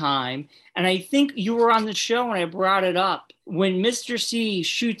first time. And I think you were on the show when I brought it up. When Mr. C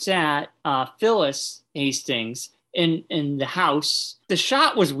shoots at Phyllis Hastings in the house, the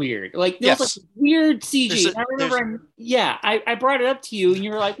shot was weird. Like, there was like weird CG. I remember, I brought it up to you, and you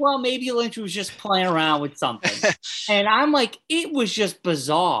were like, well, maybe Lynch was just playing around with something. And I'm like, it was just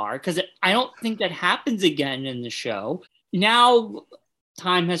bizarre, because I don't think that happens again in the show. Now,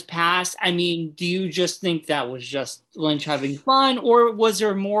 time has passed. I mean, do you just think that was just Lynch having fun, or was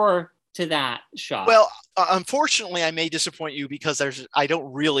there more to that shot? Well, unfortunately, I may disappoint you, because I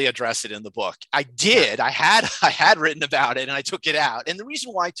don't really address it in the book. I did. I had written about it, and I took it out. And the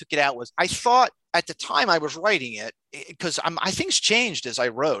reason why I took it out was I thought at the time I was writing it, because things changed as I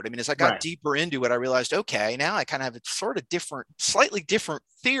wrote. I mean, as I got deeper into it, I realized, okay, now I kind of have a sort of slightly different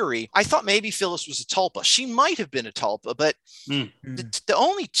theory. I thought maybe Phyllis was a tulpa. She might have been a tulpa, but the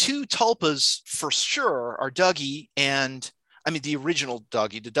only two tulpas for sure are Dougie and, the original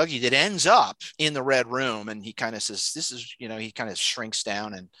Dougie, the Dougie that ends up in the Red Room, and he kind of says, this is, he kind of shrinks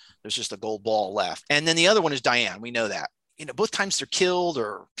down and there's just a gold ball left. And then the other one is Diane. We know that. Both times they're killed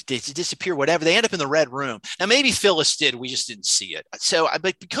or they disappear, whatever. They end up in the Red Room. Now, maybe Phyllis did. We just didn't see it. So,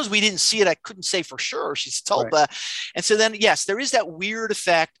 but because we didn't see it, I couldn't say for sure she's tulpa. Right. And so then, yes, there is that weird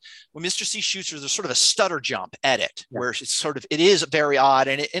effect when Mr. C shoots her. There's sort of a stutter jump edit where it is very odd,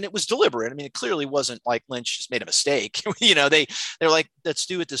 and it was deliberate. I mean, it clearly wasn't like Lynch just made a mistake. They're like, let's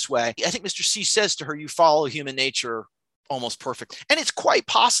do it this way. I think Mr. C says to her, "You follow human nature almost perfect." And it's quite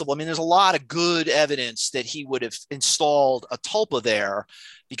possible. I mean, there's a lot of good evidence that he would have installed a tulpa there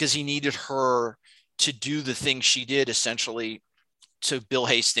because he needed her to do the thing she did essentially to Bill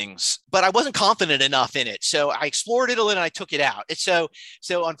Hastings. But I wasn't confident enough in it. So I explored it a little and I took it out. It's so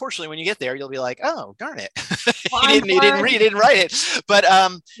unfortunately, when you get there, you'll be like, oh, darn it. Well, he didn't write it. But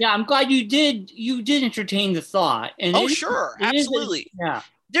I'm glad you did entertain the thought. And sure. Absolutely.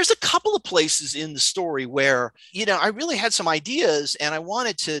 There's a couple of places in the story where, I really had some ideas and I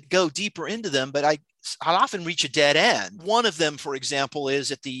wanted to go deeper into them, but I'd often reach a dead end. One of them, for example,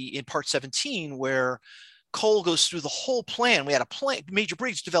 is in part 17, where Cole goes through the whole plan. We had a plan. Major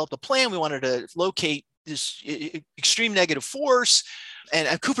Briggs developed a plan. We wanted to locate this extreme negative force.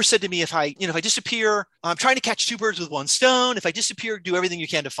 And Cooper said to me, if I disappear, I'm trying to catch two birds with one stone. If I disappear, do everything you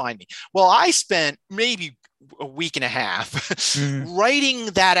can to find me. Well, I spent maybe a week and a half writing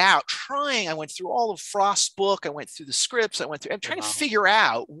that out, I went through all of Frost's book. I went through the scripts. I'm trying to figure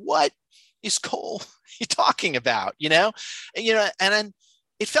out, what is Cole talking about, and then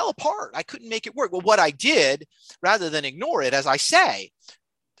it fell apart. I couldn't make it work. Well, what I did, rather than ignore it, as I say,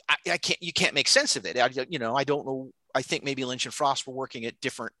 you can't make sense of it. I don't know. I think maybe Lynch and Frost were working at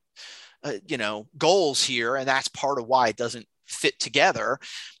different, goals here. And that's part of why it doesn't fit together.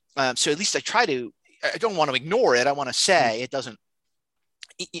 So at least I don't want to ignore it. I want to say it doesn't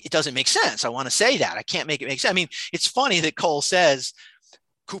make sense. I want to say that. I can't make it make sense. I mean, it's funny that Cole says,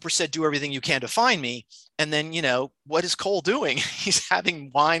 Cooper said, do everything you can to find me. And then, what is Cole doing? He's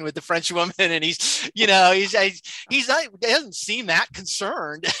having wine with the French woman, and he's not, he doesn't seem that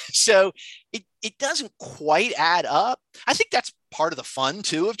concerned. So it doesn't quite add up. I think that's part of the fun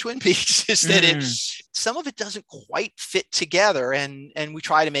too of Twin Peaks, is that some of it doesn't quite fit together, and we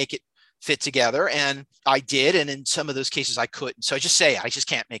try to make it fit together, and I did, and in some of those cases I couldn't. So I just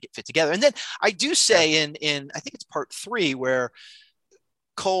can't make it fit together. And then I do say in I think it's part 3, where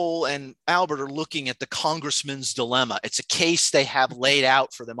Cole and Albert are looking at the congressman's dilemma. It's a case they have laid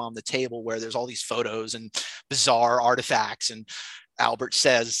out for them on the table, where there's all these photos and bizarre artifacts. And Albert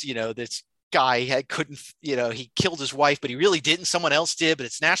says, guy couldn't, he killed his wife, but he really didn't. Someone else did, but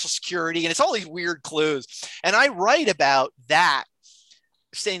it's national security. And it's all these weird clues. And I write about that,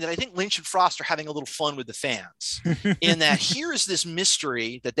 saying that I think Lynch and Frost are having a little fun with the fans in that here's this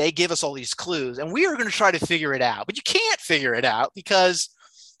mystery that they give us all these clues and we are going to try to figure it out, but you can't figure it out because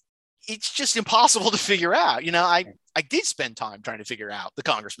it's just impossible to figure out. I did spend time trying to figure out the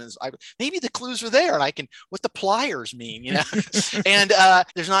congressman's. Maybe the clues were there, and what the pliers mean, and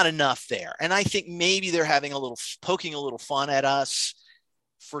there's not enough there. And I think maybe they're poking a little fun at us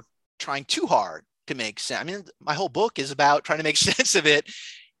for trying too hard to make sense. I mean, my whole book is about trying to make sense of it,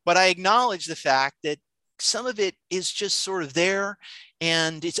 but I acknowledge the fact that some of it is just sort of there,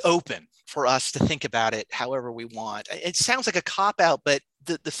 and it's open for us to think about it however we want. It sounds like a cop-out, but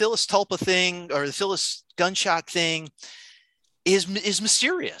the Phyllis Tulpa thing or the Phyllis gunshot thing is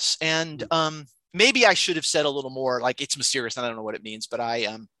mysterious. And maybe I should have said a little more like it's mysterious. And I don't know what it means, but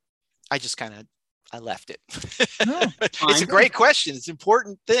I just kind of, I left it. No, it's a great question. It's an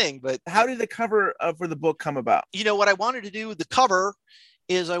important thing, but how did the cover for the book come about? What I wanted to do with the cover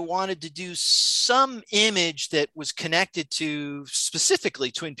is I wanted to do some image that was connected to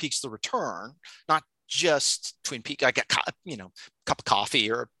specifically Twin Peaks: The Return, not just Twin Peaks. I got, cup of coffee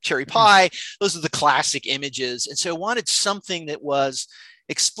or cherry pie. Those are the classic images. And so I wanted something that was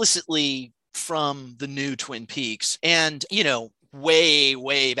explicitly from the new Twin Peaks. And, way,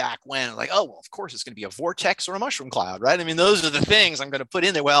 way back when, like, oh, well, of course it's going to be a vortex or a mushroom cloud, right? I mean, those are the things I'm going to put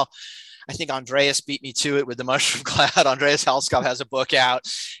in there. Well, I think Andreas beat me to it with the mushroom cloud. Andreas Halskov has a book out.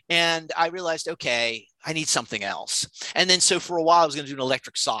 And I realized, okay, I need something else. And then so for a while, I was going to do an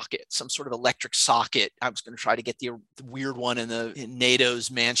electric socket, some sort of electric socket. I was going to try to get the weird one in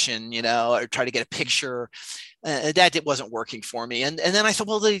NATO's mansion, or try to get a picture. That wasn't working for me. And then I thought,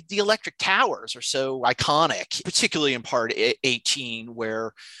 well, the electric towers are so iconic, particularly in part 18,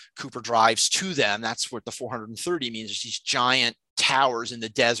 where Cooper drives to them. That's what the 430 means. There's these giant towers in the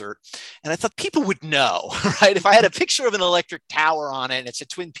desert. And I thought people would know, right? If I had a picture of an electric tower on it and it's at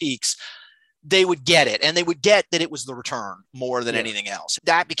Twin Peaks, they would get it. And they would get that it was the return more than anything else.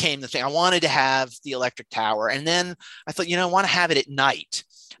 That became the thing. I wanted to have the electric tower. And then I thought, I want to have it at night.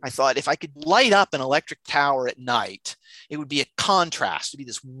 I thought if I could light up an electric tower at night, it would be a contrast. It'd be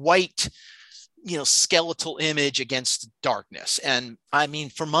this white, skeletal image against darkness. And I mean,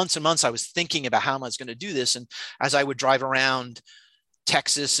 for months and months, I was thinking about how I was going to do this. And as I would drive around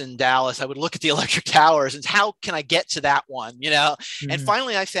Texas and Dallas, I would look at the electric towers and how can I get to that one, And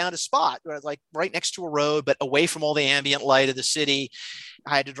finally I found a spot where I was like right next to a road, but away from all the ambient light of the city.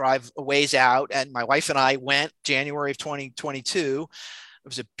 I had to drive a ways out, and my wife and I went January of 2022. It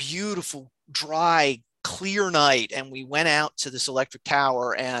was a beautiful, dry, clear night. And we went out to this electric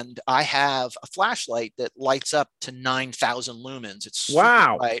tower, and I have a flashlight that lights up to 9,000 lumens. It's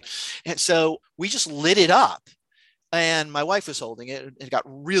wow. Right. And so we just lit it up. And my wife was holding it. It got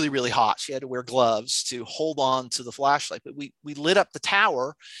really, really hot. She had to wear gloves to hold on to the flashlight. But we lit up the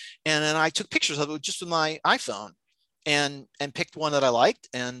tower, and then I took pictures of it just with my iPhone and picked one that I liked.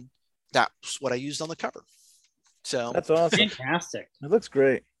 And that's what I used on the cover. So that's awesome. Fantastic. It looks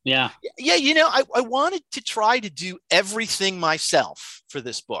great. Yeah. Yeah. I wanted to try to do everything myself for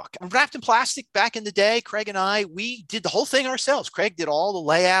this book. Wrapped in Plastic back in the day, Craig and I, we did the whole thing ourselves. Craig did all the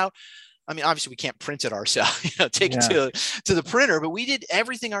layout. I mean, obviously we can't print it ourselves, take it to the printer, but we did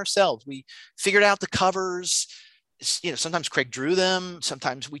everything ourselves. We figured out the covers. Sometimes Craig drew them.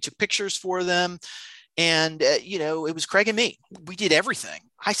 Sometimes we took pictures for them. And, it was Craig and me. We did everything.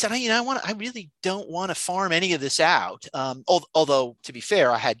 I said, I really don't want to farm any of this out. Although, to be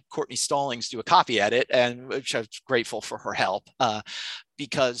fair, I had Courtney Stallings do a copy edit, and which I was grateful for her help.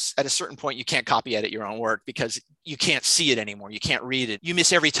 Because at a certain point, you can't copy edit your own work because you can't see it anymore. You can't read it. You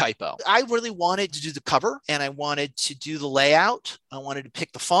miss every typo. I really wanted to do the cover, and I wanted to do the layout. I wanted to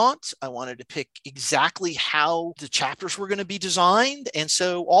pick the font. I wanted to pick exactly how the chapters were going to be designed. And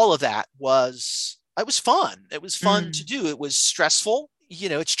so all of that was fun. It was fun to do. It was stressful.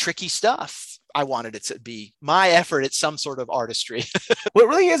 It's tricky stuff. I wanted it to be my effort at some sort of artistry. Well, it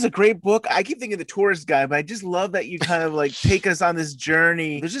really is a great book. I keep thinking The Tourist Guide, but I just love that you kind of like take us on this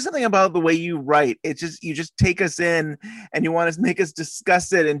journey. There's just something about the way you write. You just take us in, and you want to make us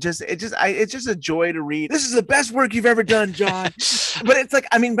discuss it. And it's just a joy to read. This is the best work you've ever done, John. But it's like,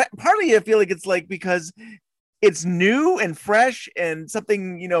 partly I feel like it's like because it's new and fresh and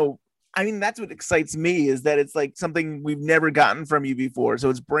something, that's what excites me, is that it's like something we've never gotten from you before. So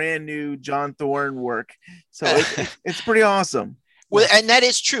it's brand new John Thorne work. So it's pretty awesome. Well, and that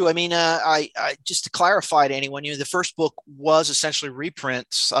is true. I mean, I just to clarify to anyone, the first book was essentially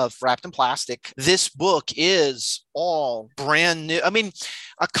reprints of Wrapped in Plastic. This book is all brand new. I mean,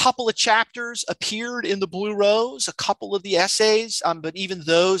 a couple of chapters appeared in the Blue Rose, a couple of the essays, but even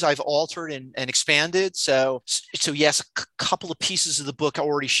those I've altered and expanded. So yes, a couple of pieces of the book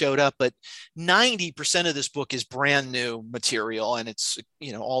already showed up, but 90% of this book is brand new material, and it's,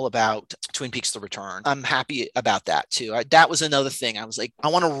 you know, all about Twin Peaks: The Return. I'm happy about that too. That was another thing. I was like, I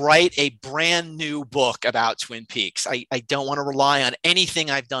want to write a brand new book about Twin Peaks. I don't want to rely on anything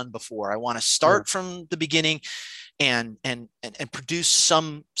I've done before. I want to start from the beginning and produce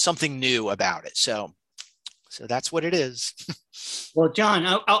something new about it. So that's what it is. Well, John,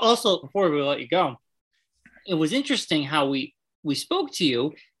 I'll also, before we let you go, it was interesting how we spoke to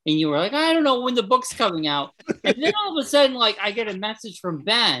you, and you were like, I don't know when the book's coming out. And then all of a sudden, like, I get a message from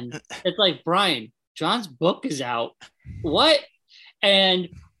Ben. It's like, Brian, John's book is out. What? And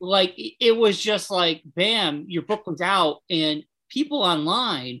like, it was just like, bam, your book was out. And people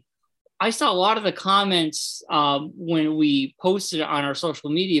online, I saw a lot of the comments when we posted it on our social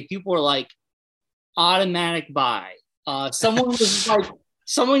media. People were like, automatic buy. Someone was like,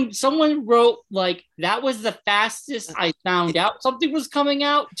 someone wrote like, that was the fastest I found out something was coming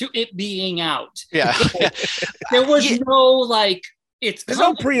out to it being out. Yeah. There was no like, there's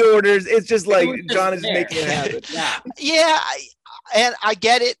no pre-orders. It's just like John is making it happen. Yeah. And I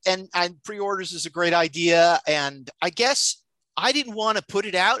get it. And pre-orders is a great idea. And I guess I didn't want to put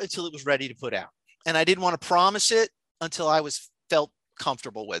it out until it was ready to put out. And I didn't want to promise it until I felt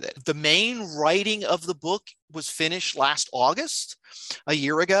comfortable with it. The main writing of the book was finished last August, a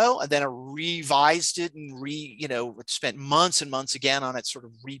year ago. And then I revised it and spent months and months again on it, sort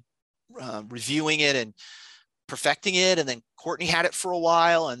of reviewing it and perfecting it. And then Courtney had it for a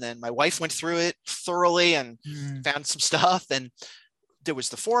while. And then my wife went through it thoroughly and found some stuff. And there was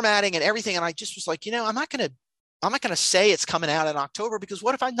the formatting and everything. And I just was like, I'm not going to say it's coming out in October, because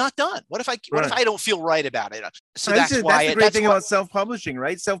what if I'm not done? What if I don't feel right about it? So that's the great thing about self-publishing,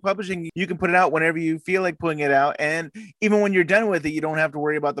 right? Self-publishing, you can put it out whenever you feel like putting it out, and even when you're done with it, you don't have to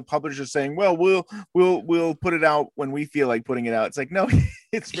worry about the publisher saying, "Well, we'll put it out when we feel like putting it out." It's like, no,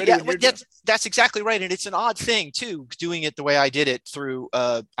 it's ready. Yeah, that's exactly right, and it's an odd thing too, doing it the way I did it through.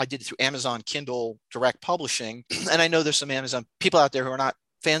 I did it through Amazon Kindle Direct Publishing, and I know there's some Amazon people out there who are not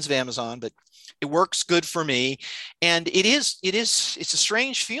fans of Amazon, but it works good for me. And it's a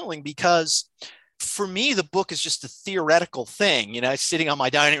strange feeling, because for me, the book is just a theoretical thing, it's sitting on my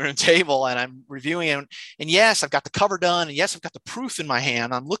dining room table and I'm reviewing it. And yes, I've got the cover done. And yes, I've got the proof in my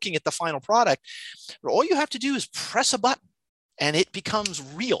hand. I'm looking at the final product, but all you have to do is press a button and it becomes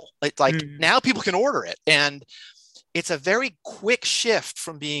real. It's like now people can order it. And it's a very quick shift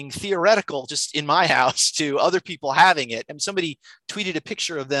from being theoretical just in my house to other people having it. And somebody tweeted a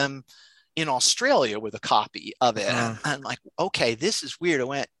picture of them in Australia with a copy of it. And I'm like, okay, this is weird.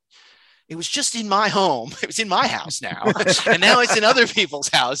 It was just in my home. It was in my house now. And now it's in other people's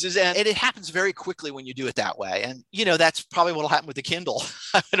houses. And it happens very quickly when you do it that way. And, that's probably what will happen with the Kindle.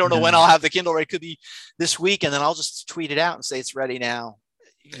 I don't know when I'll have the Kindle ready. It could be this week. And then I'll just tweet it out and say it's ready now.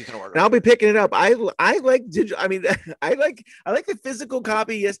 You can order. And I'll be picking it up. I like digital. I mean, I like the physical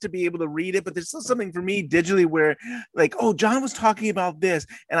copy, yes, to be able to read it, but there's still something for me digitally where, like, oh, John was talking about this,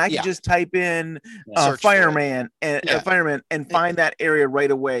 and I can just type in fireman and find that area right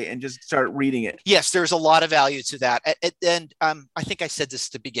away and just start reading it. Yes, there's a lot of value to that. And I think I said this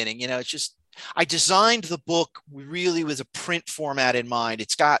at the beginning. It's just, I designed the book really with a print format in mind.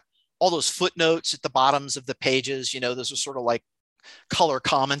 It's got all those footnotes at the bottoms of the pages. Those are sort of like color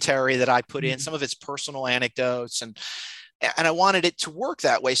commentary that I put in. Some of it's personal anecdotes, and I wanted it to work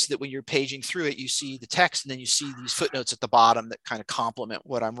that way, so that when you're paging through it, you see the text and then you see these footnotes at the bottom that kind of complement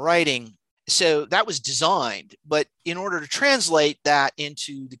what I'm writing. So that was designed, but in order to translate that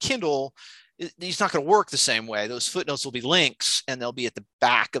into the Kindle, it's not going to work the same way. Those footnotes will be links and they'll be at the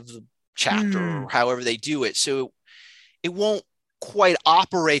back of the chapter or however they do it. So it won't quite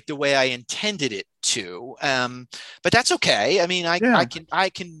operate the way I intended it to, but that's okay. I mean, I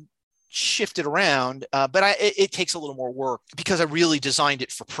can shift it around, but it takes a little more work because I really designed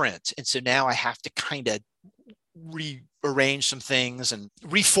it for print, and so now I have to kind of rearrange some things and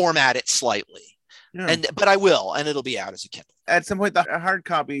reformat it slightly. But I will, and it'll be out as a Kindle at some point. The hard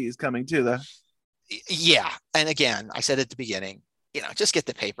copy is coming too, though. Yeah, and again, I said at the beginning, just get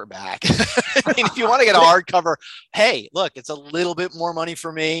the paperback. I mean, if you want to get a hardcover, hey, look, it's a little bit more money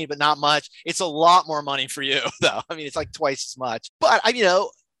for me, but not much. It's a lot more money for you, though. I mean, it's like twice as much. But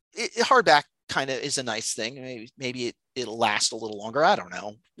hardback kind of is a nice thing. Maybe it'll last a little longer. I don't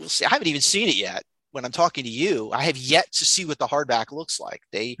know. We'll see. I haven't even seen it yet. when I'm talking to you, I have yet to see what the hardback looks like.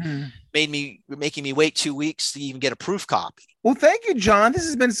 They making me wait 2 weeks to even get a proof copy. Well, thank you, John. This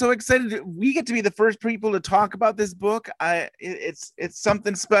has been so exciting. We get to be the first people to talk about this book. It's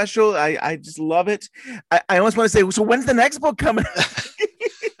something special. I just love it. I almost want to say, so when's the next book coming?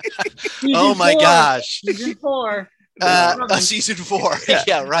 Oh my gosh. Season 4. Season 4.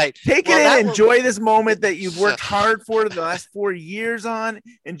 Yeah, right. Take it in. Enjoy this moment that you've worked hard for the last 4 years on.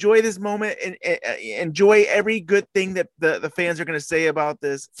 Enjoy this moment and enjoy every good thing that the fans are going to say about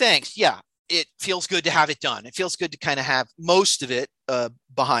this. Thanks. Yeah. It feels good to have it done. It feels good to kind of have most of it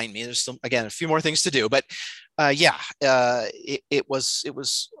behind me. There's a few more things to do, but it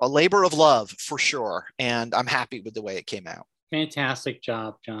was a labor of love for sure. And I'm happy with the way it came out. Fantastic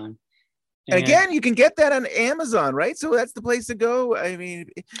job, John. And again, you can get that on Amazon, right? So that's the place to go. I mean,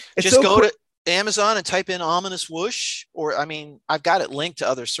 just go to Amazon and type in Ominous Whoosh, or I've got it linked to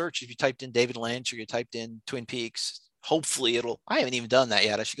other search. If you typed in David Lynch or you typed in Twin Peaks, hopefully I haven't even done that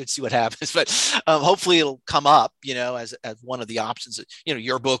yet. I should go see what happens, but hopefully it'll come up, as one of the options that,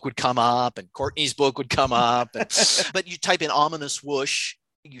 your book would come up and Courtney's book would come up. But you type in Ominous Whoosh,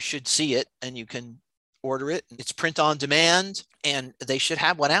 you should see it and you can order it. It's print on demand and they should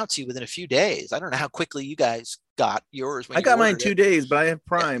have one out to you within a few days. I don't know how quickly you guys got yours. I got mine 2 days, but I have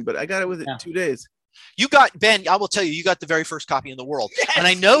Prime, but I got it within 2 days. You got, Ben, I will tell you, you got the very first copy in the world. Yes! And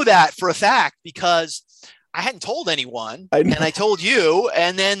I know that for a fact because I hadn't told anyone and I told you,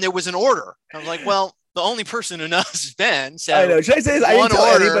 and then there was an order. I was like, well, the only person who knows is Ben. So I know. Should I say this? I didn't tell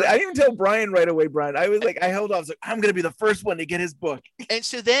anybody. I didn't even tell Brian right away, Brian. I was like, I held off. I was like, I'm going to be the first one to get his book. And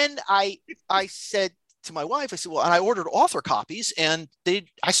so then I said to my wife, I said, well, and I ordered author copies and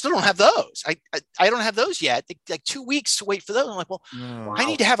I still don't have those. I don't have those yet. Like 2 weeks to wait for those. I'm like, well, I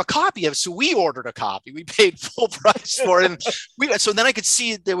need to have a copy of it. So we ordered a copy. We paid full price for it. And so then I could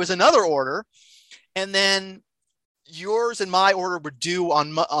see there was another order. And then yours and my order were due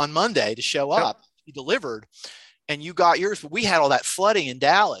on Monday to show up, be delivered. And you got yours, but we had all that flooding in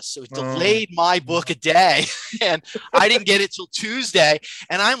Dallas. So it delayed my book a day. And I didn't get it till Tuesday.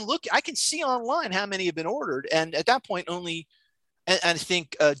 And I can see online how many have been ordered. And at that point, only, and I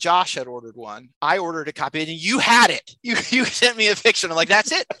think Josh had ordered one. I ordered a copy and you had it. You sent me a picture. And I'm like,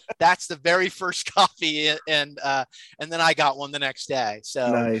 that's it. That's the very first copy. And then I got one the next day.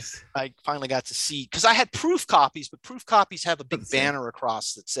 So nice. I finally got to see, because I had proof copies, but proof copies have a big banner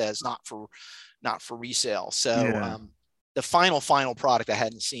across that says not for resale. So the final product I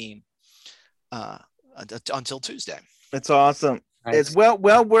hadn't seen until Tuesday. That's awesome. Nice. It's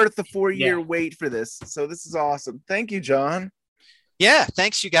well worth the 4-year wait for this. So this is awesome. Thank you, John. Yeah,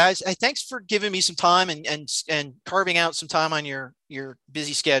 thanks you guys. Thanks for giving me some time and carving out some time on your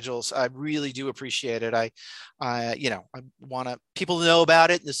busy schedules. I really do appreciate it. I want people to know about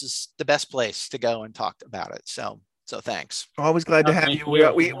it. This is the best place to go and talk about it. So thanks. Always glad to have you.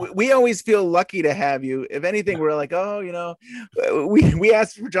 We always feel lucky to have you. If anything, we're like, we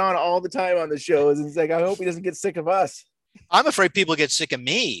ask for John all the time on the shows, and it's like, I hope he doesn't get sick of us. I'm afraid people get sick of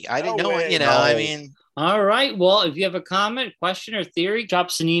me. I didn't know, I mean. All right. Well, if you have a comment, question, or theory, drop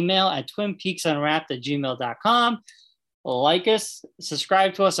us an email at twinpeaksunwrapped@gmail.com. Like us,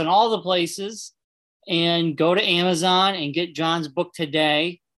 subscribe to us on all the places, and go to Amazon and get John's book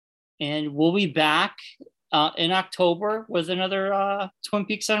today. And we'll be back in October with another Twin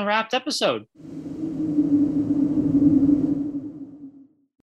Peaks Unwrapped episode.